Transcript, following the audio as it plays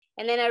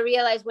And then I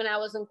realized when I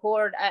was on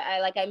court,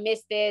 I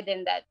missed it,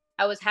 and that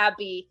I was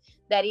happy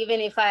that even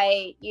if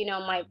I,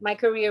 my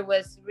career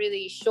was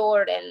really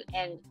short,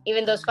 and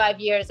even those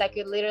 5 years, I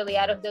could literally,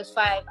 out of those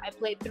 5, I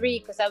played 3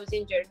 because I was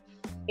injured.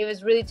 It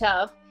was really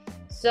tough.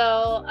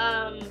 So,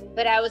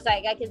 but I was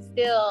like, I can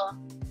still,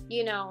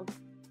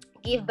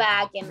 give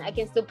back, and I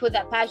can still put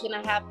that passion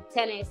I have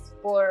tennis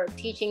for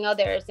teaching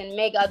others and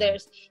make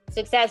others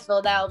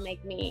successful. That will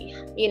make me,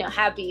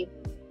 happy,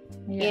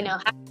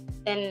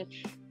 and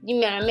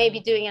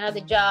maybe doing another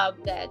job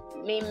that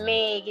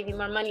may give you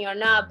more money or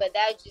not, but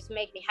that just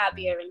make me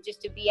happier. And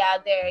just to be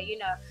out there,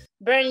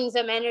 burning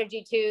some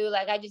energy too,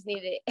 like I just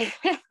need it.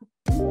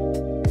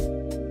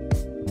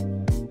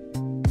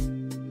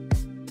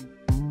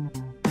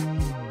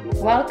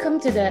 Welcome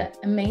to the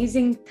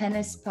EMAzing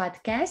Tennis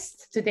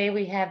Podcast. Today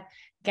we have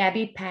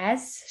Gaby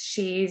Paz.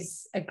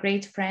 She's a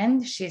great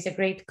friend. She's a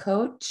great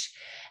coach.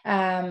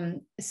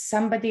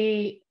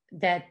 Somebody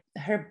that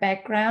her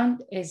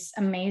background is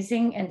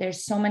amazing, and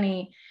there's so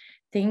many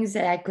things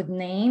that I could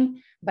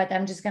name, but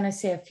I'm just going to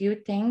say a few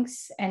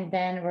things and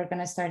then we're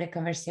going to start a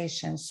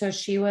conversation. So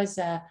she was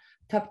a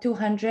top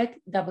 200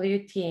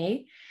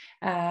 WTA.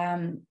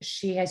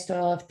 She has a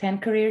total of 10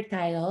 career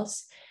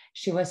titles.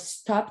 She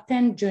was top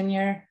 10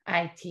 junior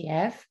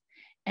ITF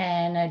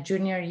and a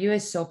junior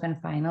US Open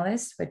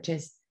finalist, which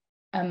is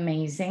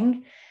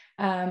amazing.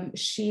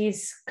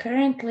 She's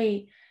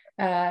currently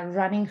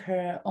running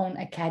her own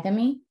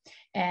academy,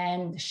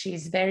 and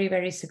she's very,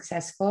 very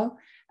successful.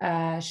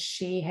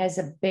 She has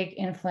a big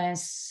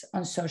influence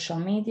on social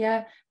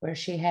media, where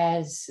she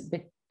has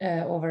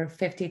over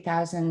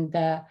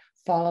 50,000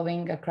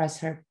 following across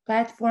her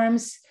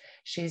platforms.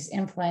 She's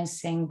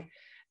influencing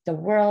the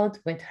world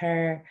with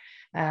her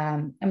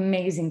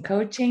amazing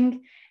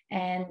coaching.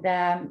 And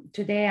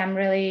today I'm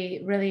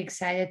really, really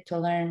excited to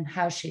learn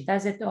how she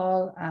does it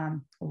all.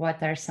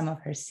 What are some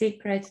of her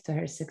secrets to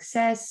her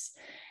success?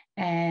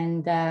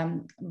 And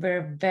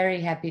we're very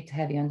happy to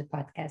have you on the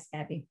podcast,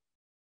 Gaby.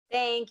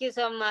 Thank you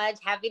so much.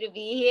 Happy to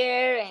be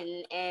here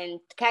and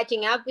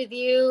catching up with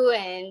you,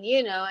 and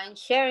and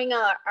sharing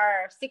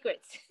our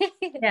secrets.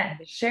 Yeah,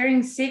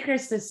 sharing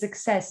secrets to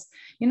success.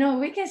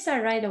 We can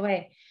start right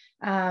away.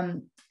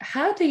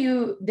 How do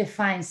you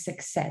define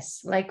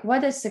success? Like,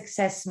 what does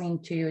success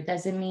mean to you?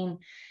 Does it mean,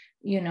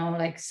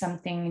 like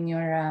something in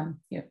your,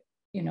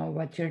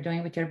 what you're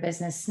doing with your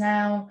business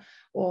now,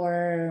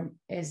 or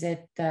is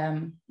it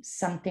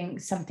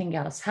something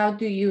else? How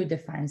do you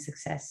define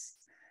success?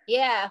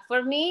 Yeah,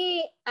 for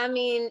me, I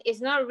mean,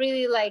 it's not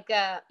really like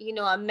a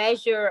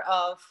measure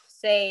of,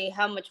 say,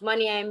 how much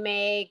money I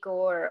make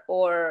or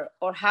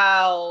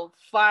how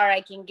far I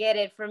can get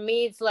it. For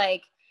me, it's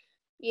like,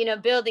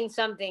 building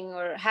something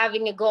or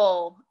having a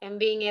goal and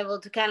being able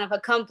to kind of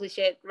accomplish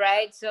it,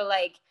 right? So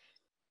like,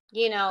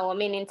 I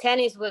mean, in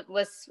tennis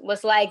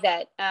was like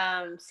that,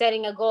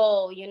 setting a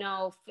goal,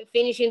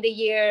 finishing the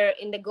year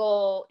in the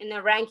goal, in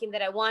the ranking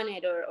that I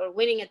wanted, or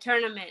winning a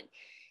tournament.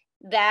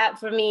 That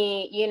for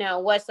me,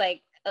 was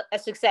like a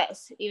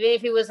success, even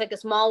if it was like a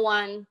small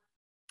one.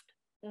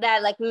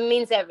 That like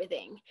means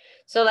everything.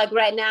 So like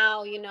right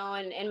now, in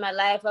my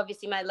life,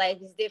 obviously my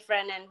life is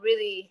different, and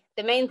really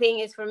the main thing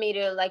is for me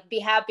to like be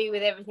happy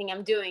with everything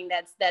I'm doing.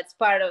 That's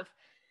part of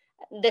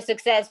the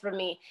success for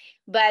me.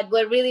 But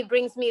what really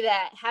brings me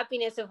that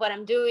happiness of what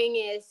I'm doing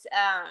is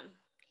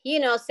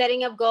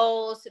setting up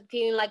goals,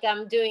 feeling like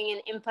I'm doing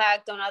an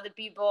impact on other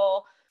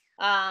people.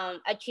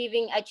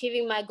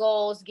 Achieving my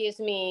goals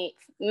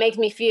makes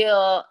me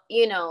feel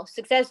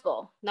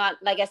successful. Not,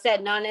 like I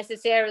said, not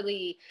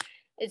necessarily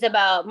it's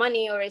about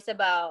money or it's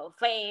about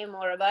fame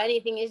or about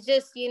anything. It's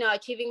just,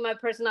 achieving my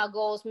personal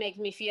goals makes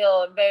me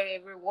feel very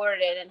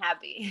rewarded and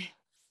happy.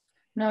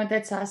 No,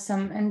 that's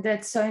awesome. And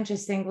that's so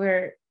interesting.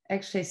 We're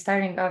actually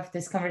starting off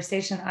this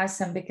conversation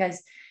awesome,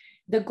 because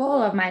the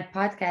goal of my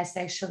podcast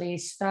actually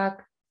is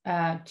talk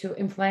to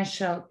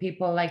influential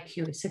people like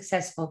you,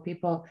 successful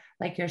people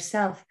like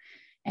yourself,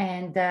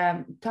 and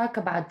talk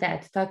about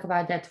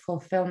that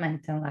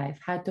fulfillment in life,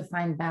 how to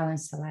find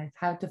balance in life,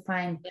 how to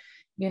find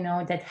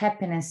that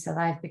happiness in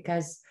life,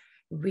 because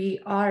we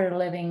are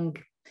living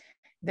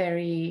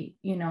very,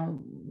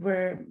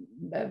 we're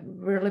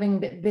living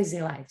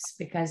busy lives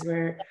because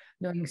we're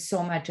doing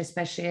so much,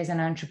 especially as an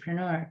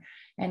entrepreneur.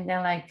 And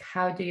then like,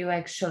 how do you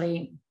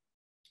actually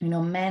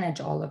manage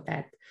all of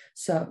that?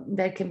 So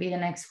that can be the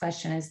next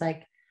question, is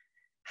like,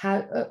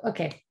 how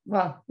okay,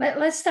 well,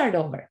 let's start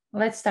over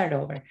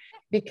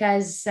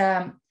because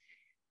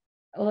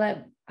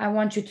I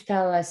want you to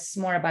tell us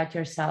more about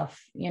yourself,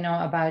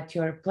 about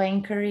your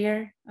playing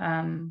career,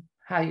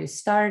 how you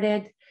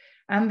started.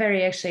 I'm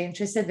very actually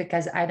interested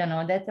because I don't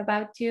know that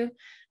about you.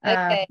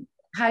 Okay.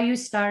 How you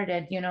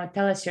started,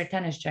 tell us your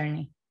tennis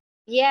journey.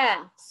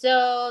 Yeah.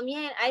 So,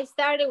 I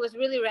started was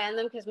really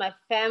random because my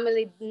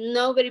family,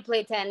 nobody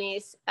played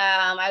tennis.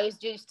 I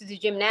was used to do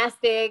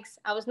gymnastics.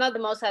 I was not the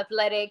most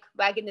athletic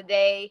back in the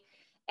day.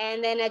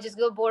 And then I just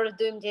got bored of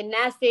doing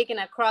gymnastics, and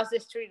I crossed the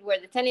street where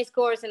the tennis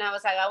courts, and I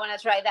was like, I want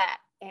to try that.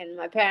 And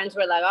my parents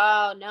were like,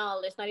 oh no,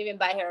 let's not even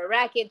buy her a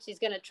racket. She's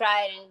going to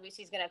try it and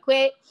she's going to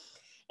quit.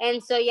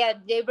 And so, yeah,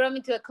 they brought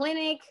me to a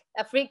clinic,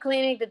 a free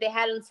clinic that they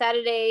had on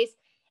Saturdays.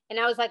 And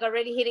I was like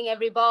already hitting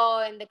every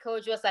ball. And the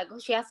coach was like, oh,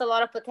 she has a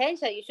lot of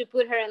potential. You should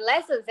put her in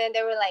lessons. And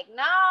they were like,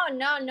 no,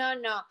 no, no,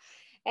 no.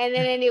 And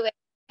then anyway,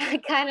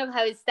 kind of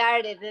how it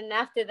started. And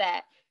after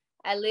that,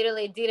 I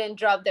literally didn't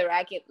drop the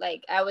racket.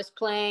 Like I was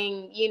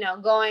playing,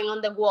 going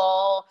on the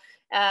wall,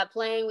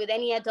 playing with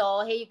any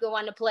adult. Hey, you go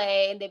want to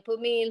play. And they put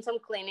me in some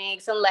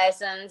clinics, some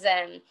lessons.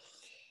 And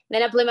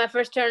then I played my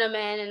first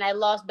tournament and I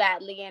lost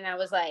badly. And I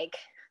was like,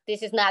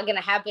 this is not going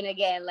to happen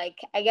again. Like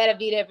I got to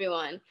beat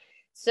everyone.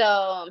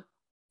 So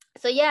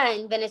yeah,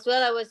 in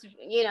Venezuela,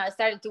 I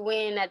started to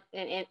win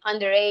in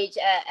underage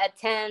at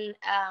 10.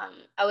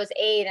 I was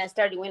 8 and I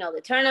started to win all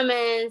the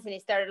tournaments and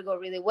it started to go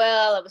really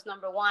well. I was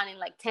number 1 in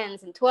like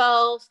 10s and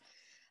 12s.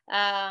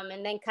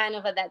 And then kind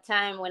of at that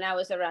time when I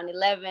was around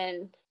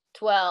 11,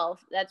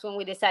 12, that's when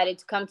we decided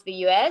to come to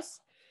the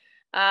US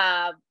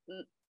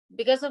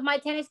because of my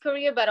tennis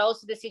career, but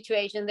also the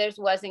situation there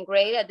wasn't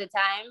great at the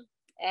time.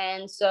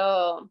 And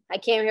so I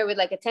came here with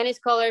like a tennis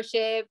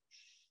scholarship.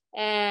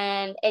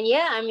 And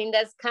yeah, I mean,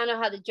 that's kind of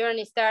how the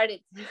journey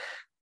started.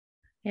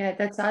 Yeah,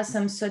 that's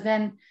awesome. So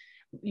then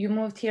you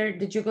moved here.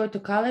 Did you go to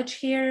college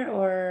here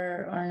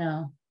or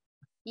no?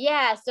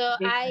 Yeah, so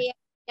I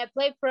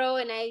played pro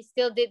and I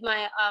still did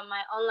my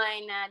my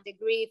online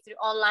degree through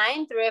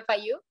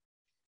FIU.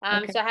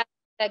 Okay. So I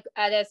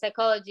have a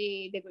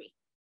psychology degree.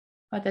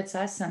 Oh, that's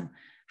awesome.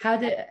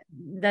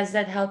 Does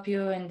that help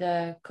you in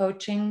the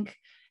coaching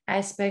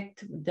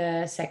aspect,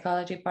 the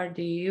psychology part?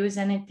 Do you use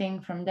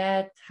anything from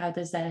that? How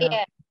does that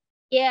help?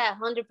 Yeah,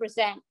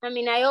 100%. I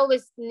mean, I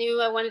always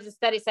knew I wanted to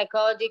study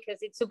psychology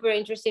because it's super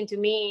interesting to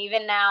me.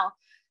 Even now,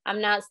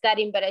 I'm not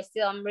studying, but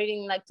I'm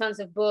reading like tons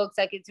of books.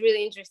 Like it's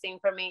really interesting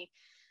for me.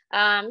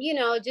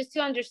 Just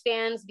to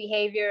understand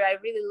behavior. I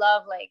really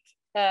love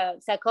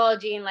like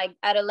psychology and like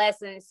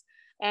adolescents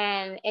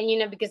and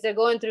because they're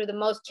going through the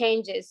most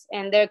changes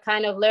and they're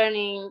kind of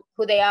learning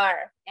who they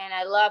are. And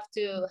I love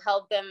to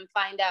help them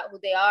find out who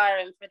they are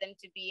and for them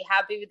to be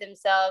happy with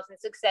themselves and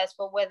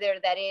successful, whether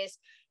that is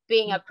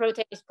being a pro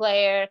tennis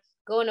player,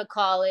 going to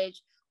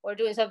college, or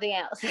doing something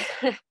else.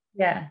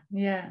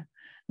 Yeah.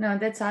 No,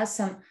 that's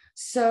awesome.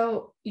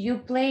 So you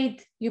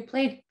played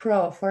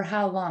pro for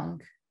how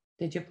long?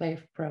 Did you play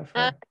pro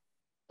for?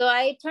 So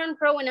I turned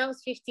pro when I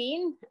was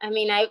 15. I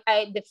mean, I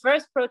the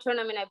first pro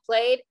tournament I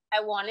played,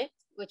 I won it,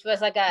 which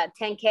was like a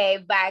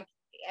 10K back,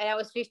 and I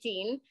was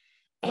 15.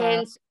 Wow.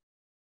 And so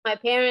my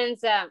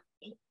parents'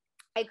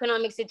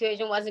 economic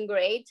situation wasn't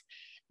great.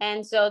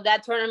 And so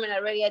that tournament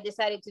already, I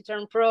decided to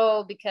turn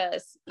pro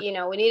because, we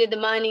needed the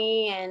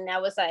money. And I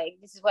was like,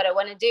 this is what I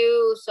want to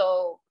do.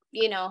 So,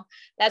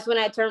 that's when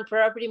I turned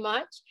pro pretty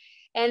much.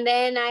 And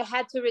then I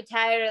had to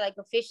retire like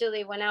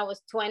officially when I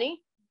was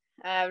 20.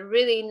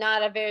 Really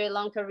not a very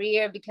long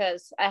career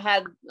because I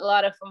had a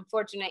lot of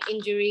unfortunate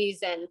injuries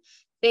and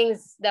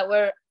things that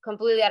were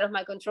completely out of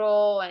my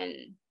control.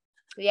 And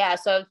yeah,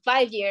 so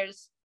 5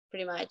 years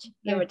pretty much,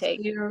 give or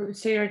take.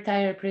 So you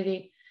retired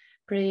pretty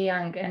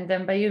young, and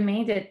then but you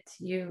made it.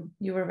 You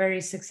were very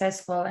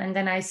successful, and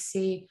then I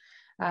see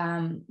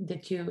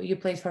that you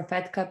played for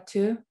Fed Cup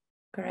too,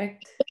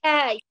 correct?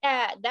 Yeah,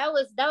 that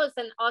was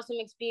an awesome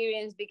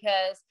experience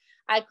because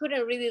I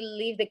couldn't really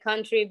leave the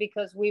country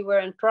because we were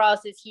in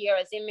process here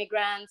as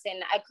immigrants,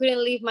 and I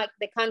couldn't leave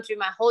the country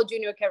my whole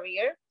junior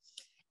career.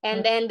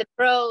 And then the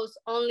pros,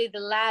 only the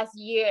last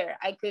year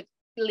I could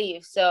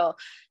leave. So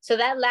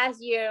that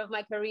last year of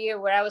my career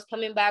where I was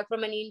coming back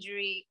from an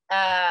injury,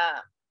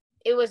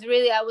 it was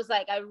really, I was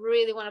like, I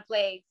really want to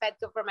play Fed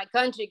Cup for my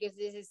country because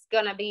this is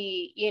going to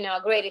be,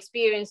 a great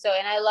experience. So,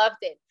 and I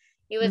loved it.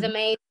 It was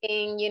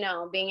amazing,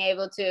 being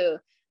able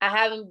to, I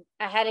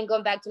hadn't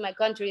gone back to my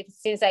country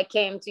since I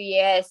came to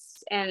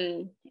US,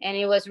 and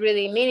it was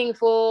really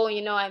meaningful.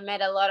 I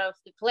met a lot of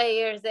the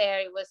players there.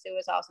 It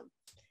was awesome.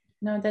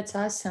 No, that's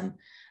awesome.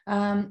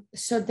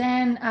 So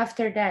then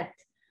after that,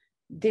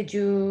 did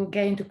you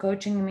get into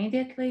coaching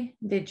immediately?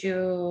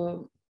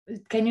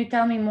 Can you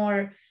tell me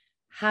more?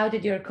 How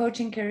did your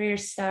coaching career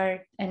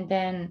start? And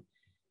then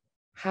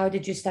how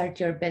did you start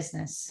your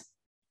business?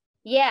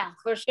 Yeah,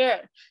 for sure.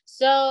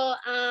 So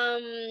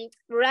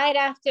right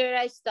after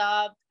I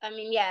stopped, I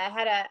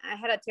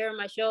had a tear in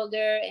my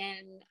shoulder,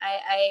 and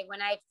I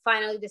when I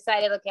finally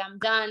decided, okay, I'm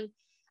done,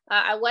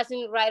 I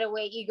wasn't right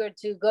away eager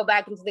to go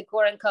back into the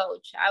court and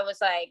coach. I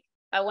was like,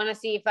 I want to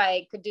see if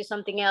I could do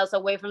something else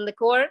away from the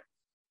court.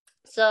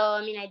 So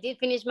I did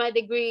finish my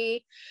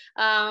degree.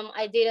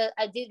 I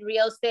did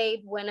real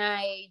estate when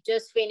I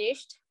just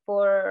finished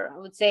for, I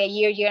would say, a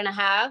year and a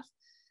half.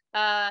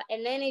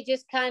 And then it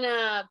just kind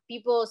of,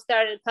 people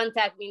started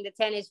contacting me in the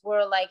tennis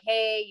world, like,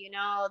 hey,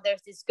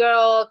 there's this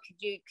girl,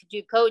 could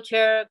you coach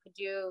her? Could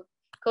you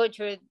coach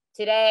her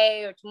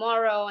today or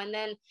tomorrow? And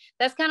then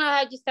that's kind of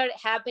how it just started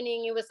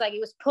happening. It was like, it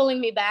was pulling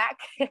me back.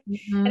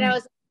 And I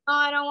was, oh,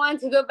 I don't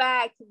want to go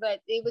back, but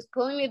it was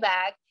pulling me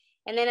back.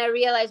 And then I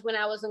realized when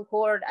I was on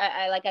court,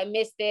 I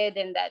missed it,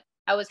 and that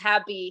I was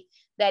happy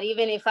that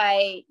even if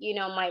I, you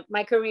know,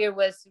 my career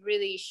was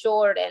really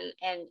short,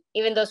 and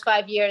even those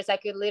 5 years, I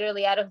could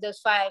literally, out of those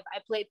 5, I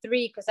played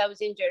 3 because I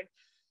was injured.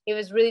 It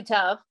was really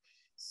tough.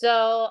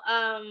 So,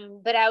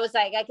 but I was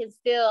like, I can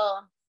still,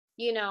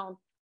 you know,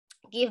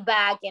 give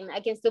back, and I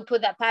can still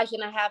put that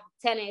passion I have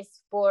tennis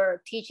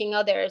for teaching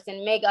others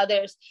and make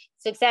others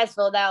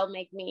successful. That will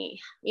make me,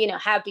 you know,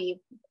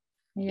 happy,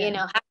 you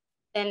know,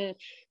 and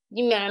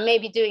you know,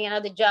 maybe doing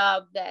another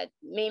job that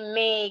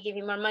may give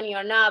you more money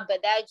or not, but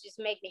that just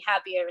make me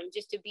happier. And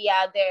just to be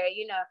out there,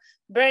 you know,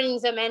 burning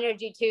some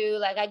energy too,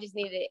 like I just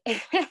need it.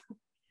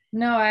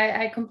 No,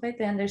 I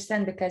completely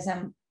understand, because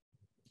I'm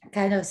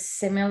kind of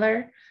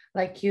similar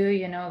like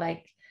you know,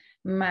 like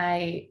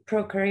my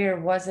pro career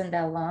wasn't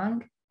that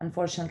long,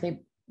 unfortunately,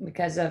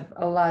 because of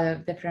a lot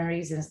of different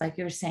reasons, like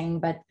you're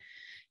saying. But,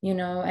 you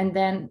know, and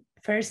then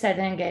first I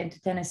didn't get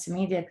into tennis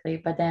immediately,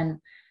 but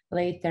then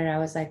later I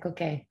was like,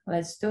 okay,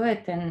 let's do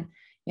it. And,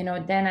 you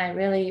know, then I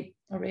really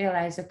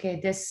realized, okay,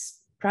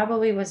 this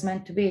probably was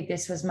meant to be.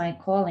 This was my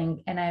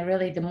calling. And I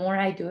really, the more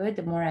I do it,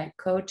 the more I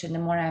coach and the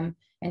more I'm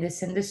in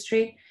this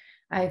industry,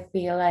 I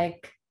feel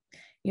like,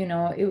 you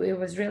know, it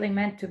was really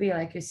meant to be,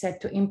 like you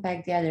said, to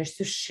impact the others,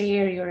 to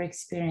share your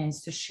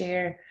experience, to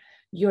share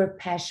your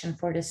passion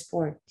for the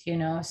sport, you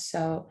know.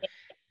 So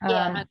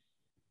Yeah.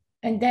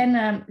 and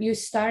then you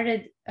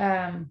started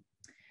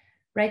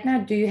right now,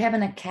 do you have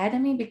an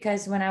academy?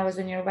 Because when I was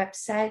on your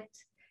website,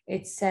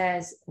 it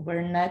says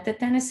we're not a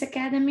tennis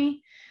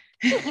academy.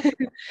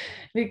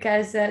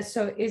 Because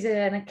so is it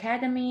an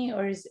academy,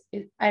 or is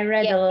it, I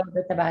read Yeah. a little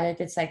bit about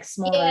it, it's like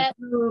smaller Yeah.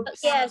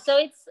 groups? Yeah. So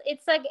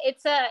it's like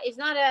it's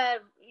not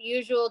a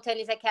usual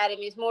tennis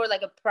academy. It's more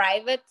like a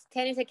private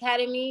tennis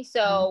academy.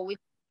 So we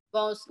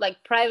most like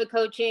private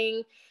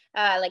coaching,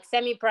 like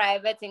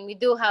semi-private, and we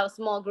do have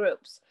small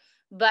groups,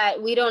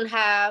 but we don't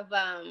have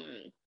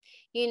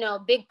you know,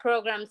 big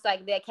programs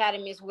like the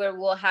academies where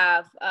we'll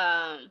have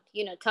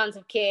you know, tons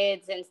of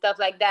kids and stuff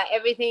like that.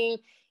 Everything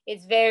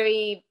is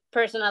very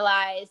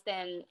personalized,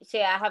 and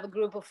say I have a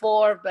group of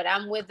 4, but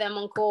I'm with them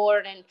on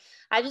court, and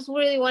I just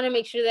really want to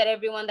make sure that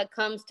everyone that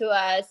comes to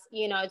us,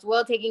 you know, it's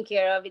well taken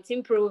care of, it's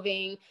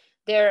improving,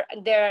 they're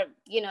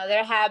you know,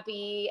 they're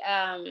happy.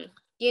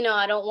 You know,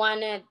 I don't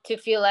want it to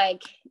feel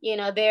like, you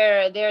know,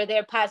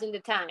 they're passing the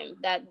time.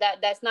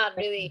 That's not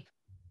really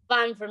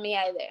fun for me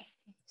either.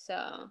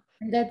 So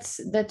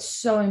That's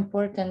so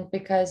important,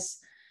 because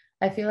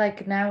I feel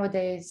like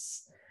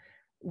nowadays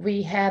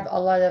we have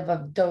a lot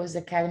of those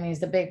academies,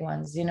 the big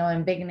ones, you know,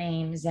 and big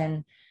names,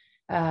 and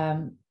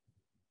um,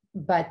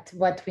 but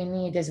what we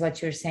need is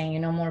what you're saying,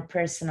 you know, more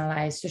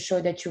personalized, to show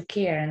that you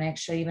care. And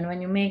actually, even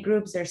when you make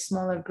groups, they're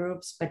smaller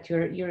groups, but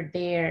you're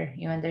there,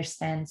 you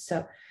understand.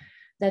 So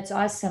that's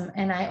awesome.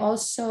 And I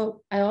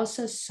also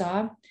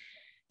saw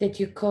that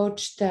you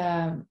coached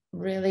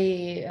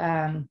really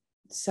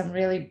some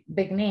really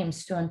big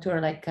names too on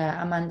tour, like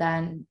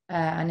Amanda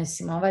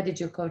Anisimova. Did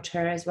you coach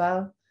her as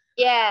well?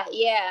 yeah,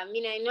 yeah. I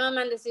mean, I know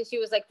Amanda since she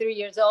was like 3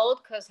 years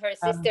old because her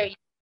sister Um, used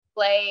to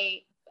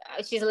play.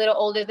 She's a little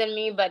older than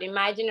me, but in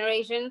my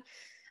generation.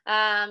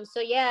 So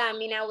yeah, I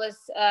mean, I was,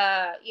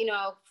 you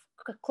know,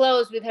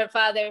 close with her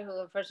father,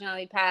 who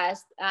unfortunately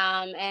passed.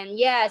 And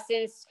yeah,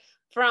 since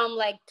from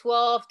like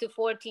 12 to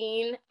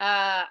 14,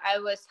 I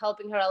was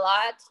helping her a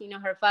lot. You know,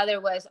 her father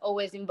was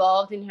always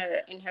involved in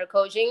her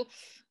coaching,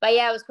 but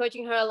yeah, I was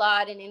coaching her a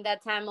lot. And in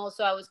that time,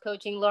 also, I was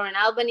coaching Lauren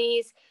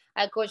Albanese.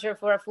 I coached her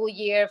for a full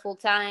year, full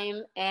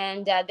time,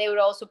 and they would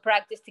also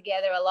practice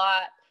together a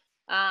lot.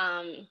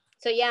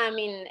 So yeah, I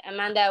mean,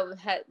 Amanda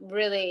had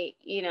really,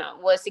 you know,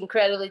 was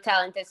incredibly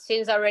talented.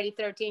 Since already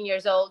 13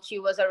 years old, she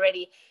was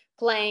already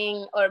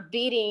playing or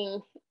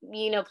beating,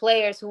 you know,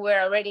 players who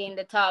were already in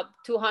the top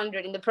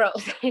 200 in the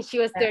pros. She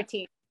was yeah,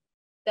 13.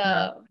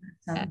 no,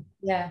 So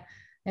yeah,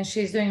 and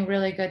she's doing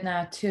really good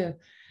now too.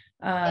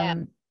 yeah,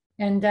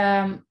 And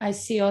I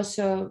see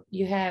also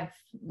you have,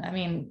 I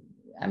mean,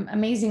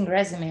 amazing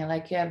resume.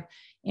 Like you have,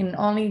 in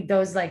only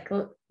those like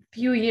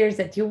few years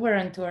that you were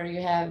on tour,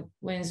 you have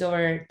wins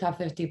over top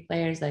 50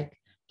 players like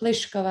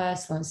Pliskova,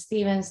 Sloane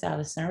Stevens,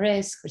 Alison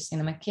Risk,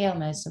 Christina McHale,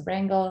 Madison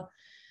Brangle.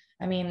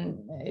 I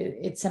mean,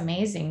 it's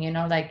amazing, you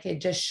know, like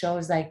it just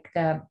shows like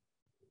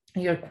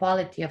your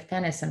quality of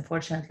tennis.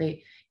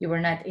 Unfortunately, you were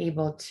not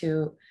able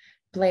to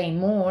play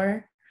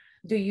more.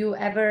 Do you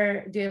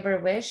ever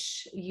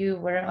wish you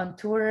were on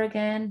tour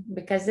again?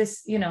 Because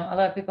this, you know, a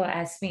lot of people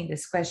ask me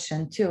this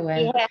question too.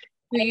 And yeah.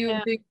 do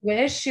you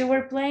wish you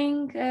were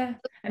playing?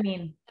 I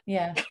mean,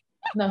 yeah,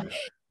 no,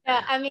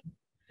 I mean,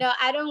 no,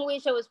 I don't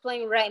wish I was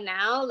playing right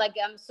now. Like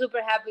I'm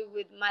super happy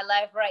with my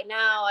life right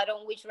now. I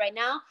don't wish right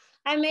now.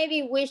 I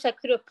maybe wish I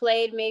could have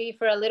played maybe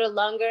for a little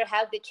longer,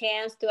 have the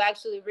chance to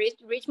actually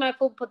reach my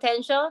full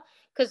potential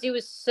because it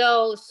was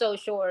so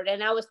short.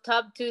 And I was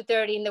top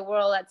 230 in the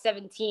world at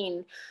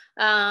 17.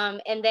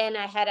 And then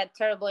I had a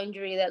terrible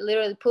injury that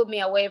literally put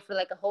me away for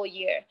like a whole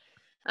year.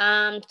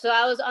 So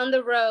I was on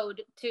the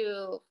road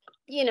to,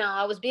 you know,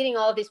 I was beating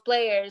all these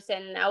players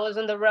and I was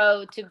on the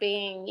road to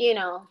being, you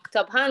know,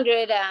 top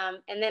 100.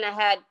 And then I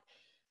had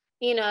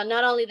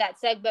not only that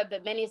setback,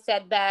 but many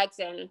setbacks.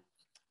 And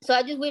so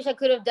I just wish I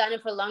could have done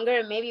it for longer,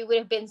 and maybe it would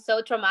have been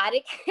so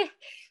traumatic.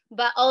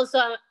 But also,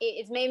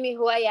 it's made me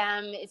who I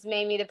am. It's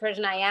made me the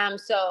person I am.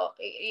 So,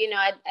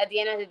 at the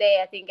end of the day,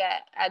 I think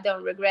I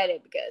don't regret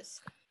it, because,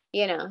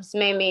 it's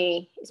made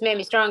me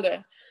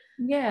stronger.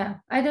 Yeah,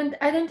 I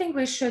don't think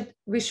we should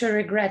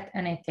regret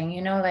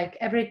anything, like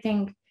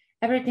everything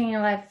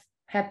in life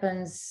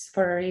happens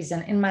for a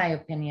reason, in my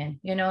opinion.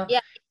 Yeah.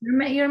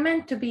 You're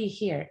meant to be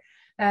here.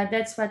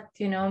 That's what,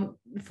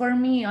 for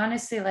me,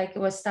 honestly, like, it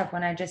was tough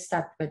when I just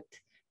stopped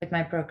with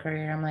my pro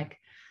career. I'm like,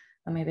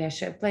 oh, maybe I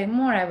should play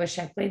more. I wish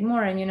I played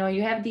more. And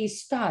you have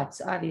these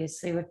thoughts,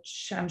 obviously,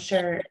 which I'm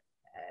sure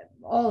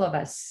all of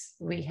us,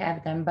 we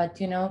have them, but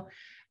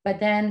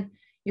then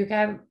you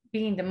gotta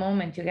be in the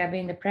moment, you gotta be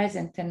in the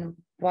present, and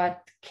what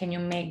can you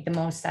make the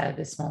most out of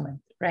this moment,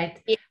 right?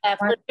 Yeah,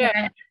 for What can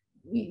sure. I,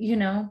 you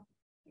know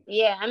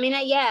Yeah, I mean,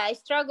 I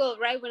struggled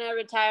right when I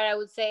retired. I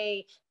would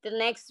say the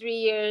next 3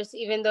 years,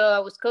 even though I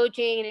was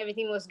coaching and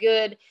everything was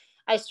good,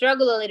 I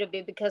struggled a little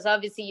bit, because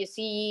obviously you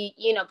see,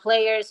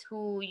 players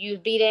who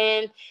you've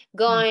beaten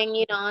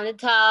going, on the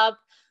top,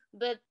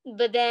 but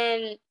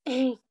then,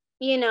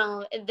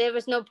 there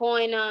was no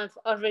point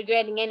of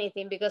regretting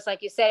anything, because,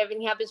 like you said,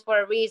 everything happens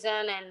for a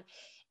reason.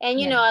 And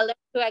yeah, I learned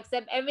to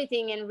accept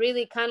everything and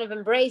really kind of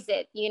embrace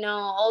it.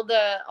 All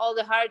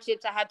the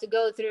hardships I had to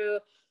go through,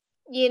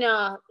 you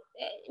know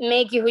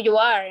make you who you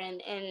are,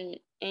 and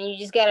you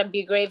just gotta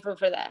be grateful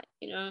for that.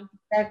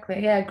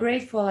 exactly. Yeah,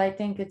 grateful, I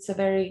think it's a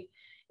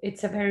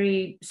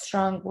very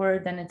strong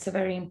word, and it's a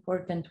very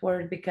important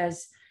word,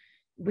 because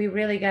we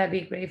really got to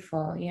be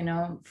grateful,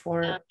 Yeah.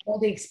 for all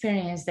the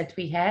experience that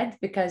we had,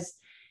 because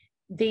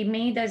they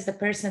made us the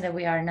person that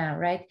we are now,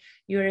 right?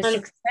 You're a And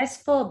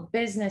successful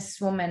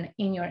businesswoman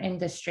in your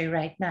industry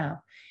right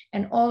now.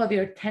 And all of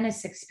your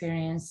tennis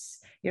experience,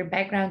 your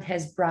background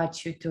has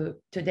brought you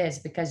to this,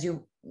 because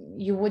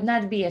you would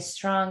not be as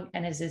strong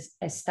and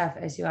as tough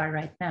as you are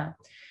right now.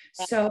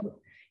 So,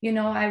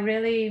 I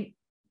really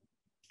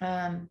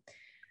um,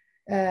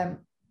 um,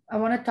 I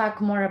want to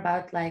talk more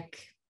about,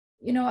 like,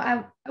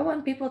 I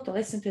want people to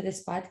listen to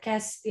this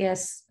podcast.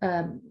 Yes,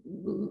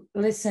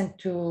 listen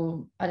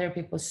to other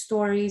people's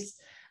stories,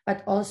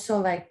 but also,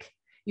 like,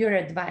 your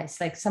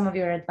advice, like some of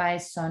your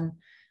advice on.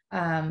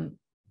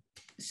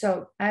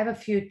 So I have a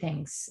few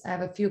things. I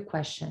have a few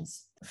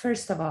questions.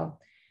 First of all,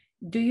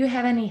 do you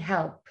have any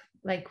help,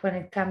 like, when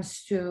it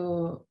comes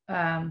to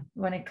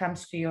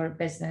your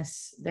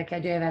business? Like,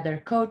 do you have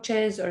other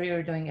coaches, or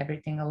you're doing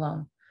everything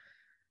alone?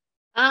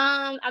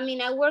 I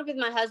mean, I work with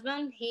my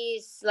husband.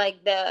 He's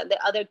like the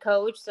other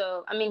coach.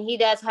 So I mean, he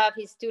does have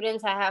his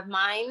students. I have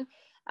mine.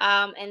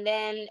 And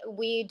then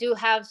we do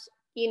have,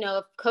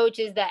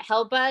 coaches that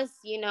help us.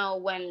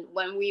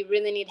 When we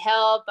really need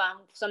help.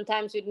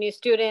 Sometimes with new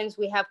students,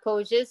 we have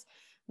coaches.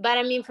 But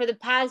I mean, for the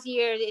past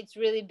year, it's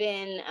really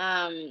been,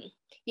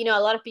 a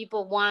lot of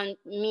people want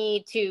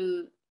me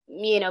to,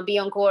 be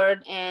on court,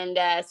 and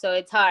so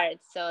it's hard.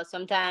 So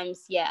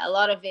sometimes, yeah, a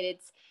lot of it,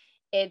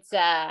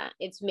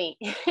 it's me.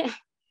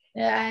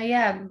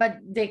 Yeah, but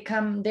they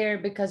come there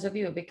because of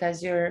you,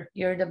 because you're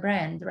the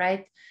brand,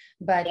 right?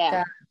 But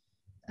Yeah.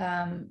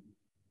 um,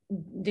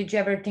 did you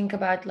ever think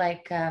about,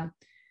 like,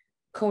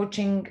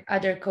 coaching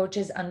other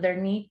coaches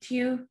underneath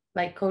you,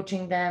 like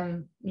coaching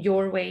them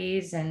your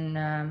ways, and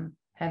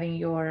having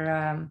your,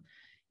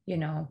 you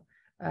know,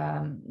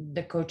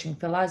 the coaching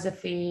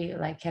philosophy?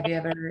 Like, have you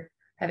ever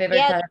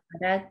Yeah, thought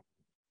about that?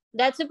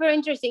 that's super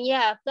interesting.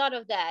 Yeah, I've thought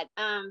of that.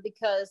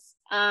 Because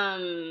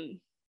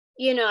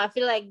I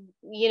feel like,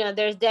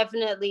 there's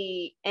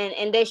definitely,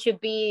 and there should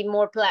be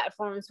more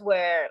platforms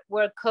where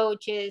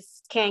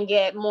coaches can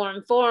get more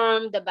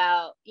informed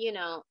about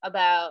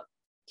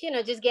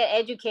just get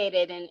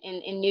educated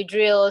in new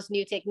drills,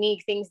 new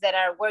techniques, things that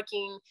are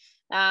working,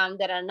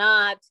 that are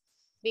not,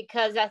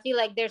 because I feel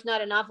like there's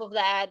not enough of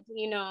that.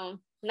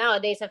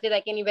 Nowadays I feel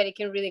like anybody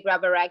can really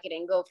grab a racket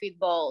and go feed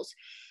balls.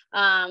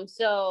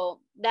 So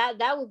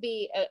that would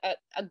be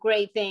a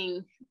great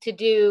thing to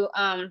do.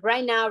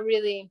 Right now,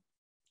 really,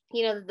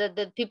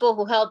 the people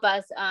who help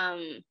us,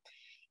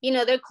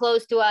 they're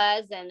close to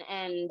us, and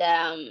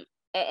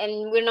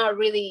we're not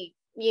really,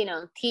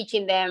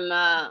 teaching them,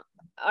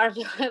 or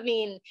I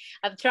mean,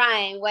 I'm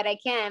trying what I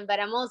can, but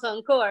I'm also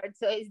on court,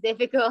 so it's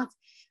difficult.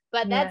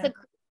 But Yeah.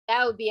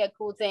 that would be a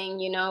cool thing,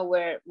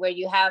 where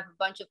you have a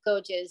bunch of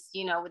coaches,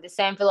 with the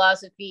same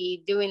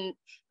philosophy,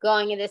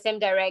 going in the same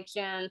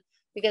direction,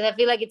 because I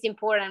feel like it's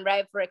important,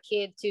 right, for a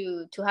kid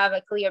to have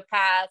a clear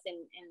path,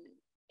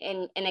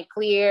 and a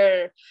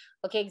clear,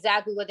 okay,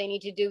 exactly what they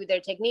need to do with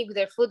their technique, with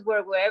their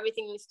footwork, where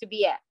everything needs to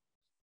be at.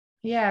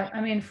 Yeah,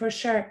 I mean, for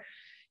sure.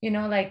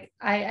 Like,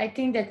 I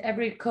think that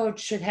every coach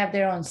should have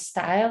their own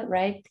style,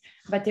 right?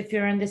 But if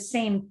you're in the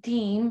same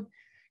team,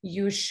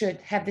 you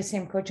should have the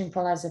same coaching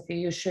philosophy.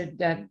 You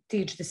should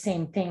teach the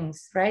same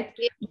things, right?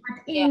 Yeah.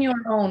 But Yeah. in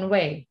your own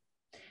way.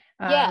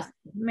 Yeah.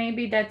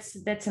 Maybe that's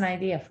an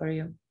idea for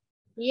you.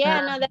 Yeah.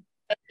 Uh, No,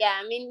 yeah,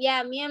 I mean,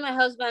 yeah, me and my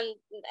husband,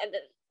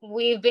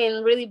 we've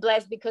been really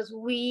blessed because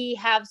we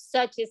have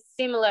such a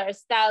similar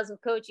styles of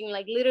coaching,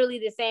 like literally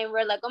the same.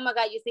 We're like, oh my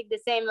God, you think the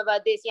same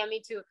about this? Yeah,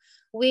 me too.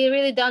 We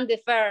really don't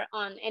differ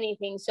on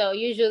anything. So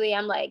usually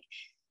I'm like,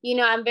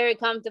 I'm very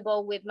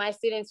comfortable with my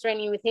students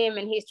training with him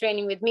and he's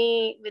training with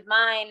me, with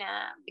mine,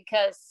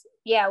 because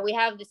yeah, we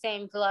have the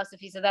same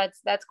philosophy. So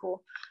that's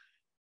cool.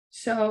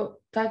 So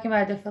talking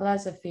about the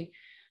philosophy,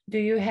 do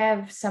you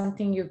have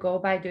something you go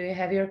by? Do you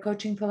have your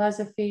coaching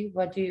philosophy?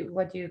 What do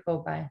you go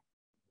by?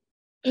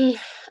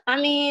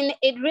 I mean,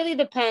 it really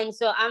depends.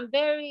 So I'm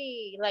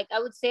very, like, I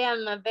would say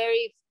I'm a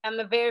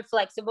very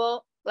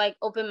flexible, like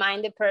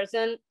open-minded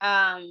person.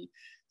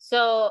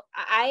 So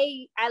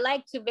I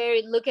like to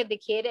very look at the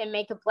kid and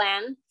make a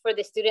plan for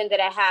the student that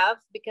I have,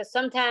 because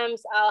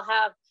sometimes I'll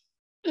have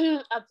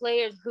a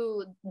player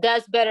who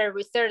does better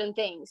with certain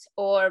things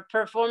or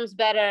performs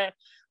better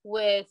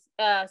with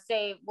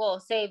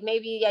say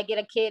maybe I get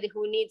a kid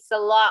who needs a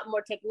lot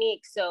more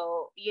technique,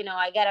 so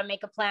I gotta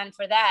make a plan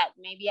for that.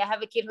 Maybe I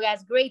have a kid who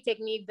has great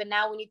technique, but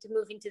now we need to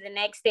move into the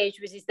next stage,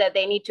 which is that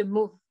they need to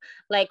move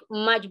like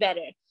much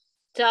better.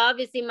 So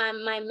obviously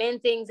my main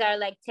things are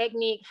like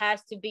technique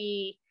has to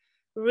be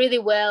really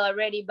well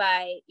already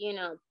by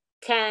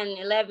 10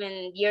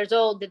 11 years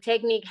old. The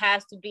technique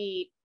has to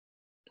be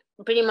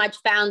pretty much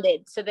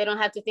founded, so they don't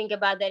have to think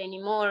about that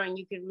anymore, and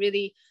you could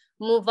really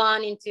move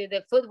on into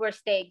the footwork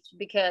stage,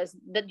 because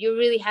that you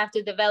really have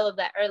to develop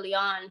that early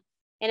on.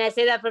 And I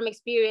say that from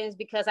experience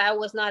because I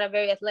was not a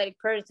very athletic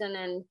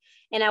person,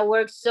 and I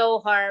worked so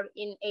hard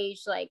in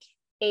age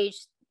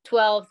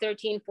 12,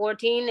 13,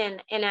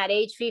 14, and at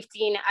age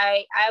 15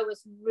 I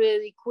was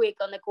really quick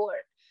on the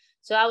court,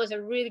 so I was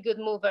a really good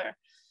mover.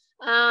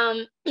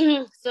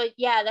 So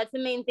yeah, that's the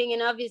main thing.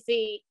 And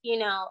obviously,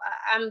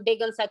 I'm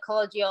big on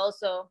psychology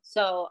also,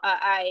 so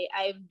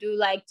I do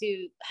like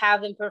to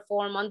have them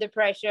perform under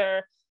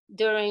pressure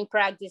during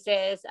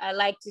practices. I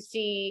like to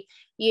see,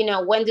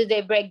 when do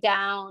they break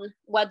down,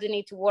 what do they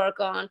need to work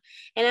on.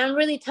 And I'm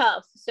really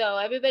tough, so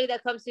everybody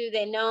that comes to,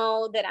 they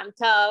know that I'm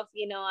tough.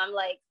 I'm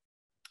like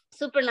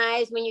super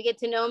nice when you get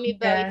to know me,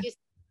 but Yeah. if you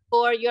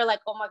score, you're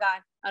like, oh my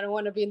God, I don't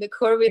want to be in the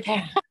court with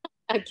her.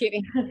 I'm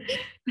kidding.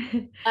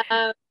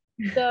 um,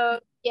 so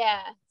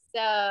yeah,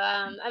 so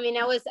I mean,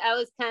 I was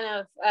kind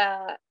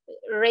of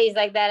raised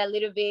like that a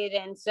little bit,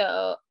 and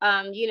so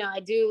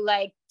I do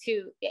like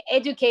to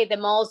educate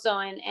them also,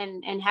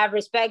 and have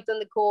respect on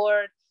the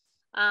court.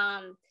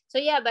 So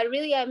yeah, but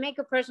really I make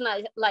a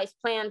personalized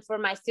plan for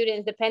my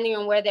students depending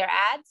on where they're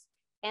at.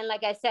 And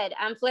like I said,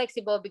 I'm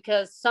flexible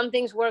because some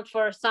things work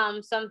for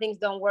some things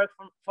don't work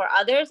for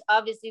others.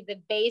 Obviously the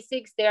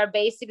basics, there are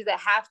basics that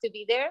have to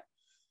be there.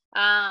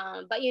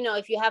 But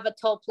if you have a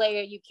tall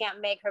player, you can't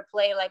make her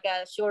play like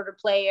a shorter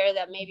player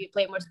that maybe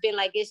play more spin.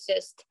 Like, it's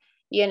just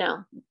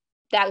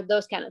that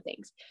those kind of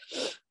things.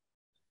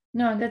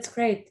 No, that's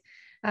great.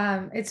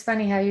 It's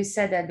funny how you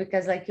said that,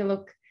 because like you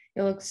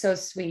look so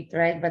sweet,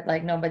 right? But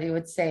like nobody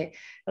would say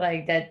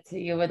like that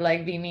you would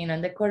like be mean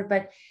on the court.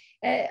 But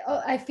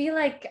I feel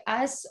like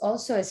us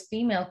also as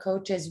female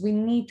coaches, we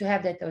need to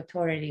have that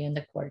authority in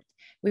the court.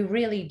 We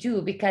really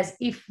do, because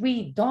if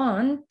we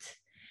don't,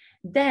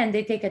 then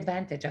they take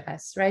advantage of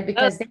us, right? Oh,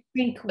 Because they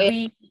think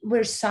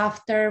we're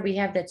softer, we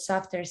have that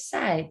softer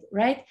side,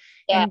 right?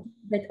 yeah, And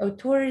that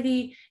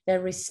authority,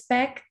 that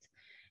respect,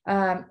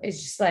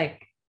 is just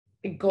like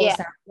it goes yeah,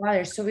 down the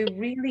water. So we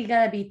really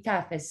gotta be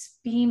tough as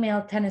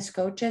female tennis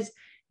coaches.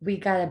 We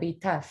gotta be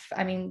tough.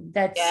 I mean,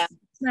 yeah,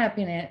 that's my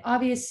opinion.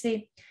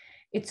 Obviously,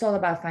 it's all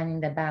about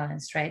finding the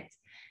balance, right?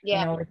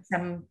 yeah, With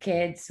some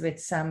kids, with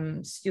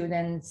some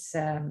students,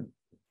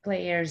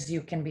 players,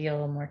 you can be a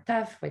little more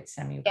tough. With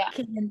some, you yeah,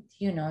 can't.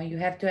 You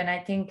have to. And I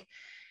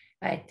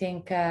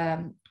think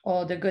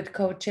all the good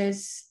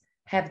coaches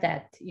have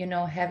that.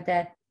 Have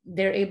that.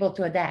 They're able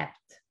to adapt,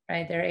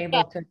 right? They're yeah.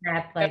 able to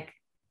adapt, like,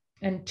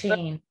 and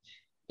change.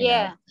 You know.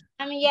 Yeah.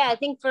 I mean, yeah, I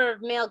think for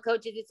male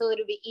coaches, it's a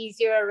little bit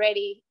easier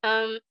already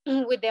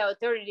with the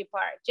authority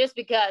part, just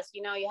because,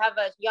 you have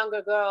a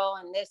younger girl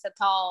and there's a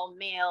tall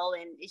male,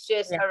 and it's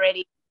just Yeah.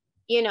 already,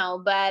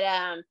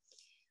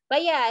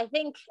 but yeah, I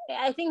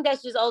think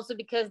that's just also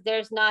because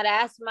there's not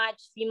as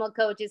much female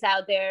coaches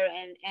out there,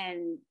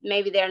 and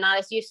maybe they're not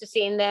as used to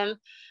seeing them.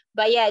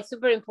 But yeah, it's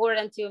super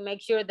important to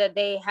make sure that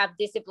they have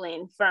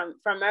discipline from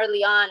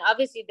early on.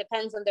 Obviously it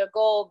depends on their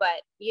goal,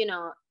 but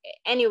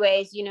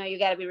anyways, you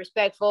got to be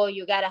respectful,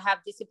 you got to have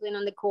discipline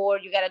on the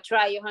court, you got to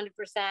try your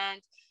 100%.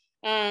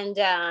 And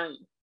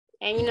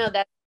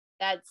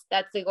that's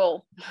the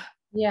goal.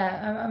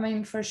 Yeah. I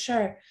mean, for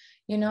sure.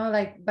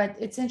 Like, but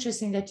it's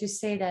interesting that you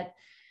say that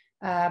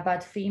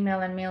about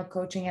female and male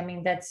coaching. I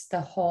mean, that's the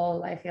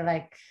whole, I feel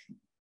like,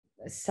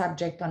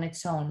 subject on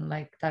its own,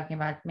 like talking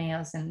about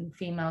males and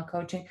female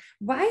coaching.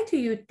 Why do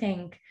you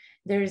think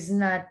there's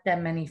not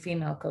that many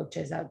female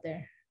coaches out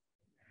there?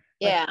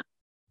 What? Yeah,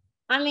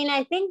 I mean,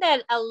 I think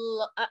that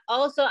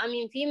also, I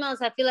mean, females,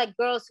 I feel like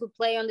girls who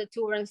play on the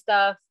tour and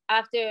stuff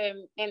after,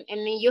 I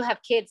mean, you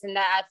have kids, and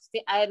that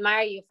I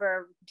admire you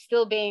for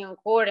still being on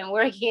court and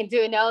working and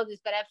doing all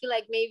this. But I feel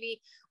like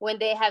maybe when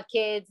they have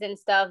kids and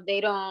stuff, they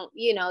don't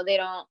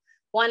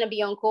want to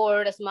be on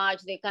court as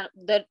much. They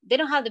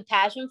don't have the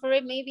passion for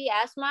it maybe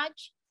as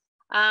much.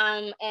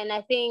 And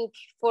I think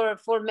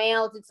for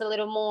males, it's a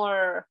little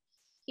more,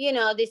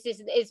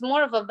 it's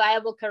more of a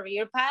viable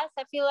career path.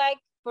 I feel like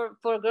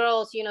for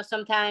girls,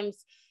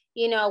 sometimes,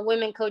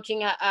 women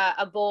coaching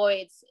a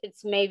boy,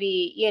 it's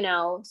maybe,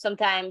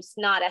 sometimes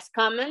not as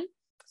common.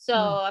 So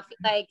I feel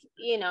like,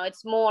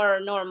 it's more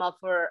normal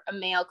for a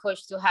male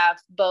coach to have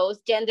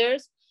both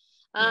genders.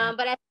 Yeah.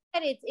 But I think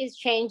that it is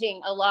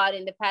changing a lot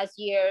in the past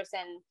years.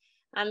 And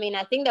I mean,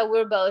 I think that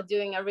we're both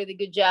doing a really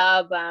good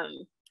job.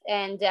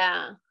 And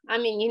I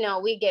mean,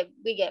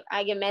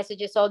 I get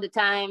messages all the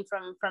time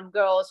from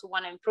girls who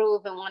want to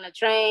improve and want to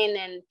train,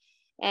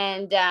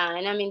 and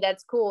I mean,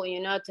 that's cool,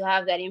 to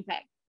have that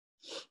impact.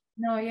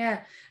 No,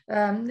 yeah.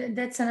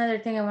 That's another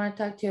thing I want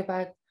to talk to you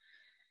about.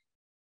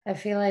 I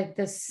feel like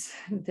this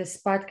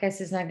podcast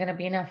is not going to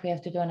be enough. We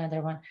have to do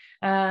another one.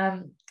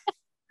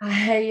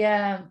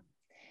 I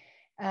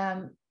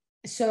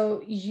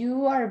so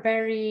you are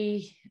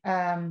very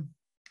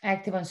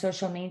active on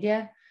social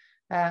media,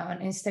 on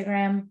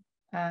Instagram.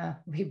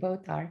 We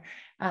both are.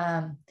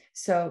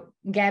 So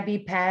Gaby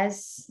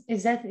Paz,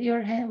 is that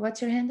your hand?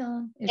 What's your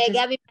handle? It's Hey, just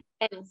Gaby,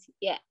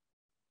 yeah.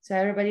 so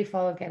everybody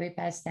follow Gaby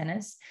Paz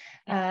Tennis.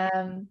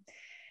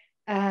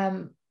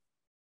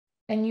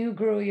 And you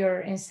grew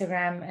your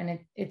Instagram, and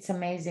it's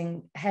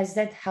amazing. Has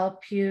that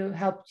helped you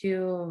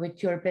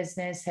with your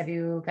business? Have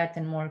you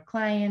gotten more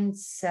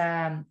clients?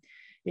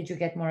 Did you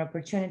get more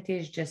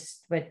opportunities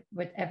just with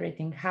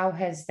everything? How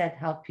has that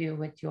helped you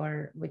with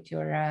your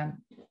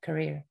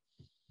career?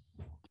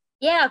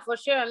 Yeah, for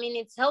sure. I mean,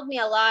 it's helped me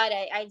a lot.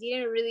 I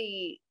didn't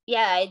really,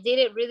 I did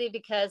it really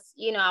because,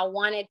 I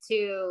wanted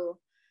to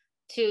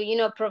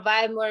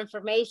provide more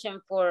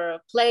information for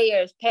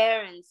players,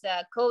 parents,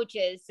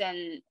 coaches,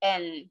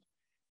 and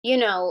you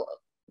know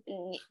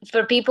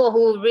for people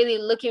who really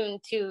looking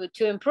to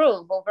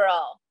improve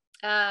overall.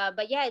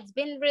 But yeah, it's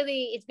been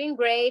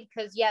great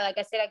because, yeah, like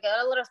I said, I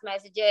got a lot of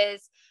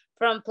messages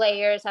from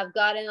players. I've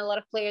gotten a lot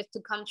of players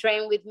to come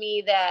train with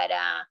me that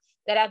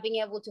I've been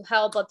able to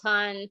help a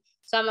ton.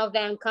 Some of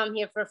them come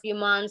here for a few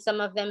months,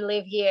 some of them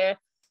live here.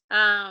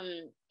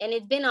 And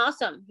it's been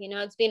awesome.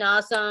 It's been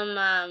awesome.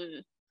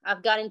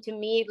 I've gotten to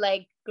meet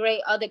like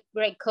other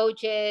great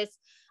coaches.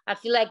 I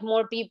feel like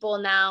more people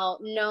now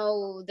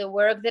know the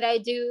work that I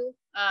do.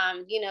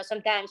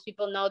 Sometimes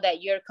people know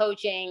that you're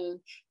coaching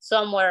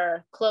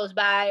somewhere close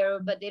by,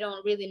 but they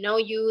don't really know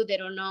you. They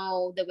don't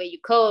know the way you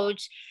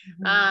coach.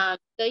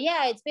 So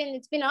yeah, it's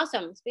been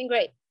awesome. It's been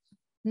great.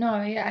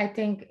 No, yeah, I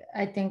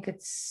think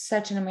it's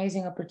such an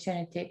amazing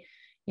opportunity.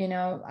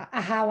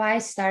 How I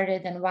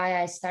started and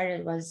why I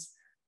started was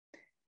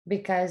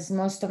because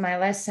most of my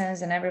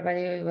lessons and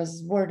everybody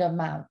was word of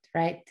mouth,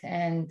 right?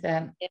 And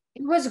it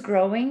was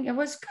growing. It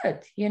was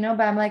good,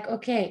 but I'm like,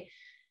 okay,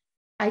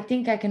 I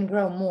think I can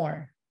grow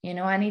more.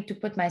 I need to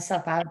put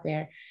myself out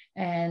there.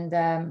 And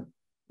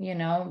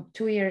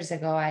 2 years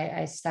ago,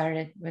 I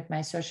started with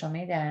my social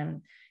media,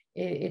 and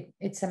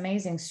it's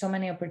amazing. So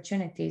many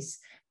opportunities.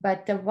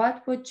 But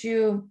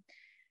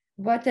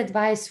what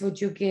advice would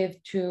you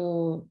give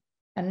to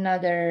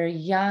another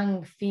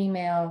young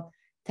female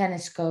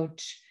tennis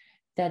coach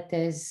that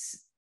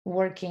is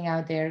working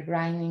out there,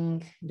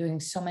 grinding, doing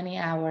so many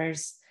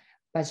hours,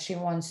 but she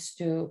wants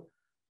to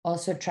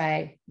also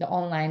try the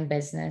online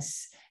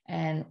business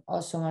and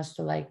also wants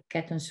to like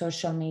get on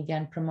social media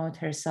and promote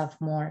herself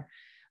more?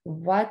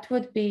 What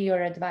would be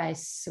your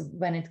advice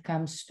when it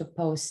comes to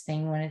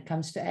posting, when it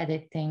comes to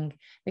editing?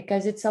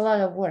 Because it's a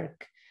lot of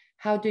work.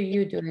 How do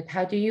you do it?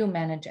 How do you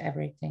manage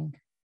everything?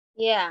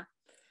 Yeah.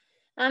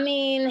 I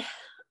mean,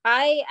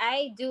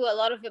 I do a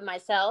lot of it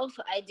myself.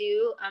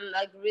 I'm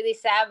like really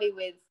savvy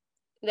with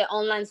the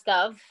online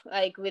stuff,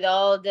 like with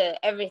all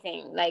the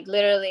everything. Like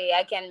literally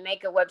I can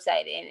make a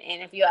website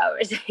in a few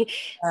hours. So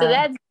Uh,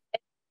 that's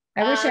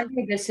I wish I um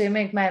could this to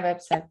make my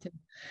website too.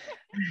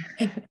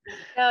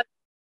 so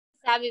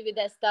savvy with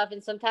that stuff,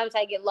 and sometimes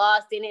I get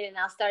lost in it, and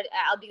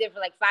I'll be there for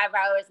like 5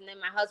 hours, and then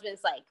my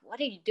husband's like, what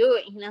are you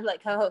doing? And I'm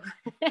like, oh.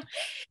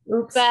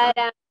 Oops.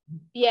 But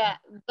yeah,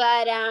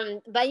 but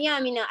yeah,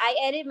 I mean, I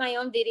edit my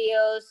own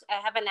videos. I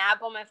have an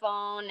app on my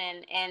phone,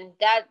 and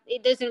that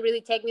it doesn't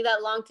really take me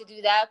that long to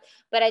do that.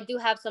 But I do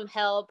have some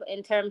help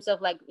in terms of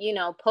like,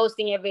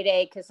 posting every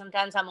day, because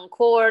sometimes I'm on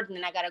court and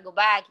then I gotta go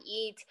back,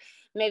 eat,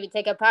 maybe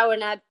take a power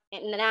nap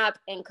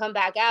and come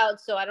back out.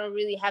 So I don't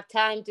really have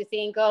time to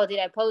think, oh, did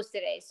I post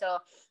today? So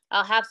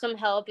I'll have some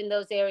help in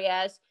those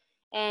areas.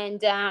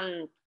 And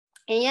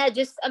yeah,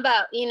 just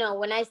about,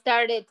 when I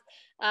started,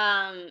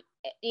 um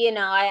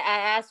I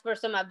asked for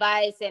some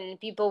advice, and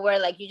people were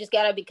like, you just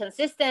gotta be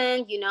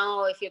consistent.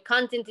 If your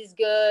content is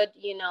good,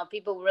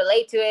 people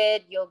relate to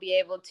it, you'll be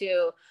able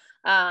to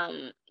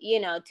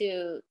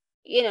to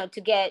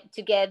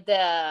get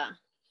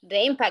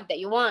the impact that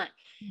you want.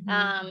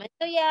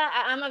 So yeah,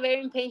 I'm a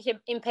very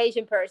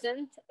impatient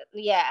person.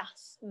 Yeah.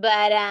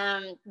 But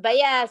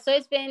yeah, so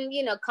it's been,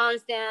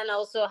 constant,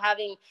 also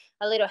having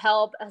a little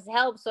help as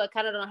help, so I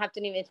kind of don't have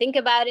to even think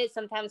about it.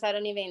 Sometimes I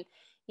don't even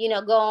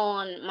go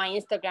on my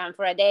Instagram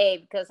for a day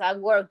because I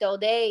worked all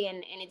day,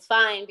 and it's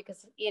fine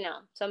because,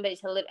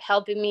 somebody's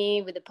helping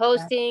me with the Yeah.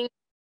 posting.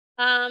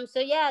 So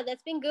yeah,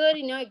 that's been good.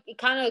 It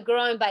kind of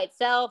growing by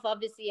itself.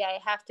 Obviously, I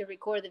have to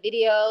record the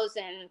videos,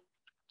 and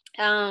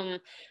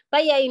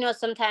but yeah,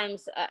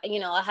 sometimes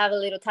I'll have a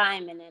little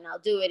time and then I'll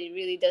do it. It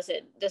really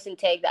doesn't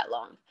take that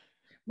long.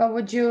 But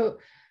would you,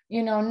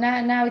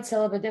 now it's a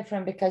little bit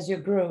different because you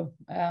grew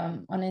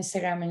on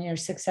Instagram and you're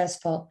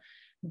successful.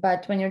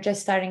 But when you're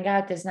just starting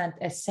out, it's not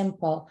as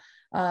simple.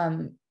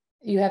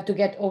 You have to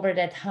get over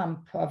that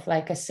hump of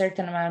like a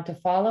certain amount of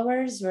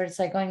followers where it's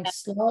like going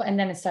slow and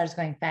then it starts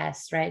going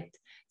fast, right?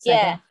 It's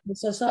like Yeah,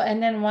 so,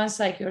 and then once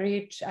like you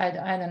reach,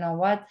 I don't know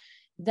what,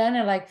 then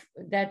I like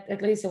that,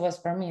 at least it was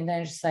for me.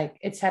 Then it's just like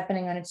it's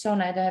happening on its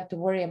own. I don't have to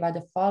worry about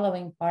the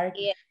following part.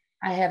 yeah.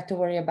 I have to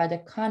worry about the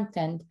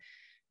content.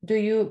 Do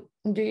you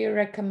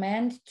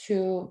recommend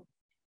to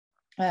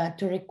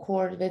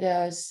record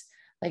videos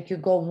like you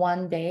go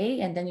one day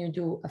and then you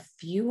do a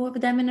few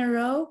of them in a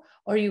row,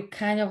 or you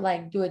kind of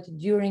like do it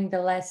during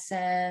the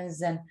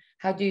lessons? And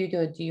how do you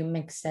do it? Do you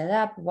mix it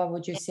up? What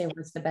would you say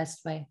was the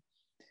best way?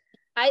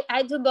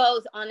 I do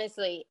both,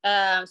 honestly.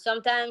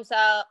 Sometimes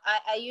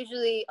I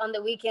usually on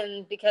the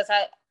weekend, because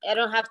I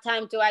don't have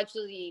time to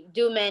actually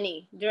do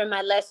many during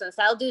my lessons.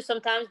 I'll do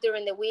sometimes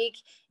during the week,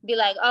 be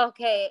like, oh,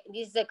 okay,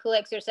 this is a cool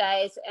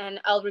exercise, and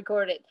I'll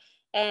record it,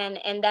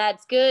 and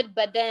that's good.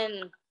 But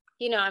then,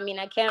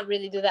 I can't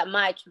really do that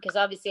much because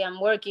obviously I'm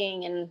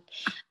working, and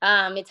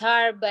it's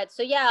hard. But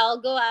so yeah,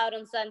 I'll go out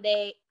on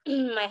Sunday.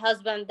 My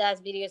husband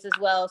does videos as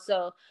well,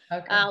 so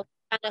Okay. uh,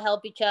 kind of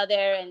help each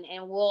other, and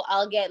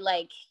I'll get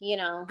like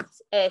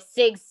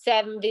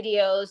 6-7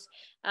 videos,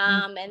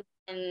 Mm.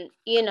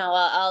 and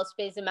I'll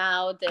space them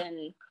out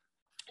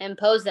and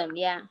post them.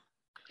 Yeah.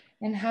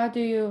 And how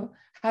do you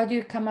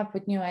come up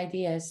with new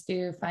ideas? Do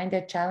you find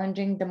it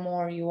challenging the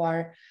more you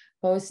are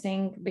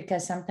posting?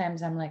 Because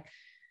sometimes I'm like,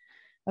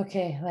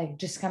 okay, like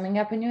just coming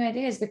up with new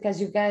ideas,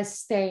 because you guys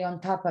stay on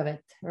top of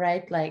it,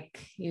 right?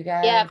 Like you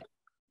Yeah, guys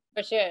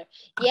for sure.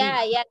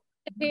 Yeah.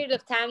 A period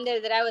of time there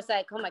that I was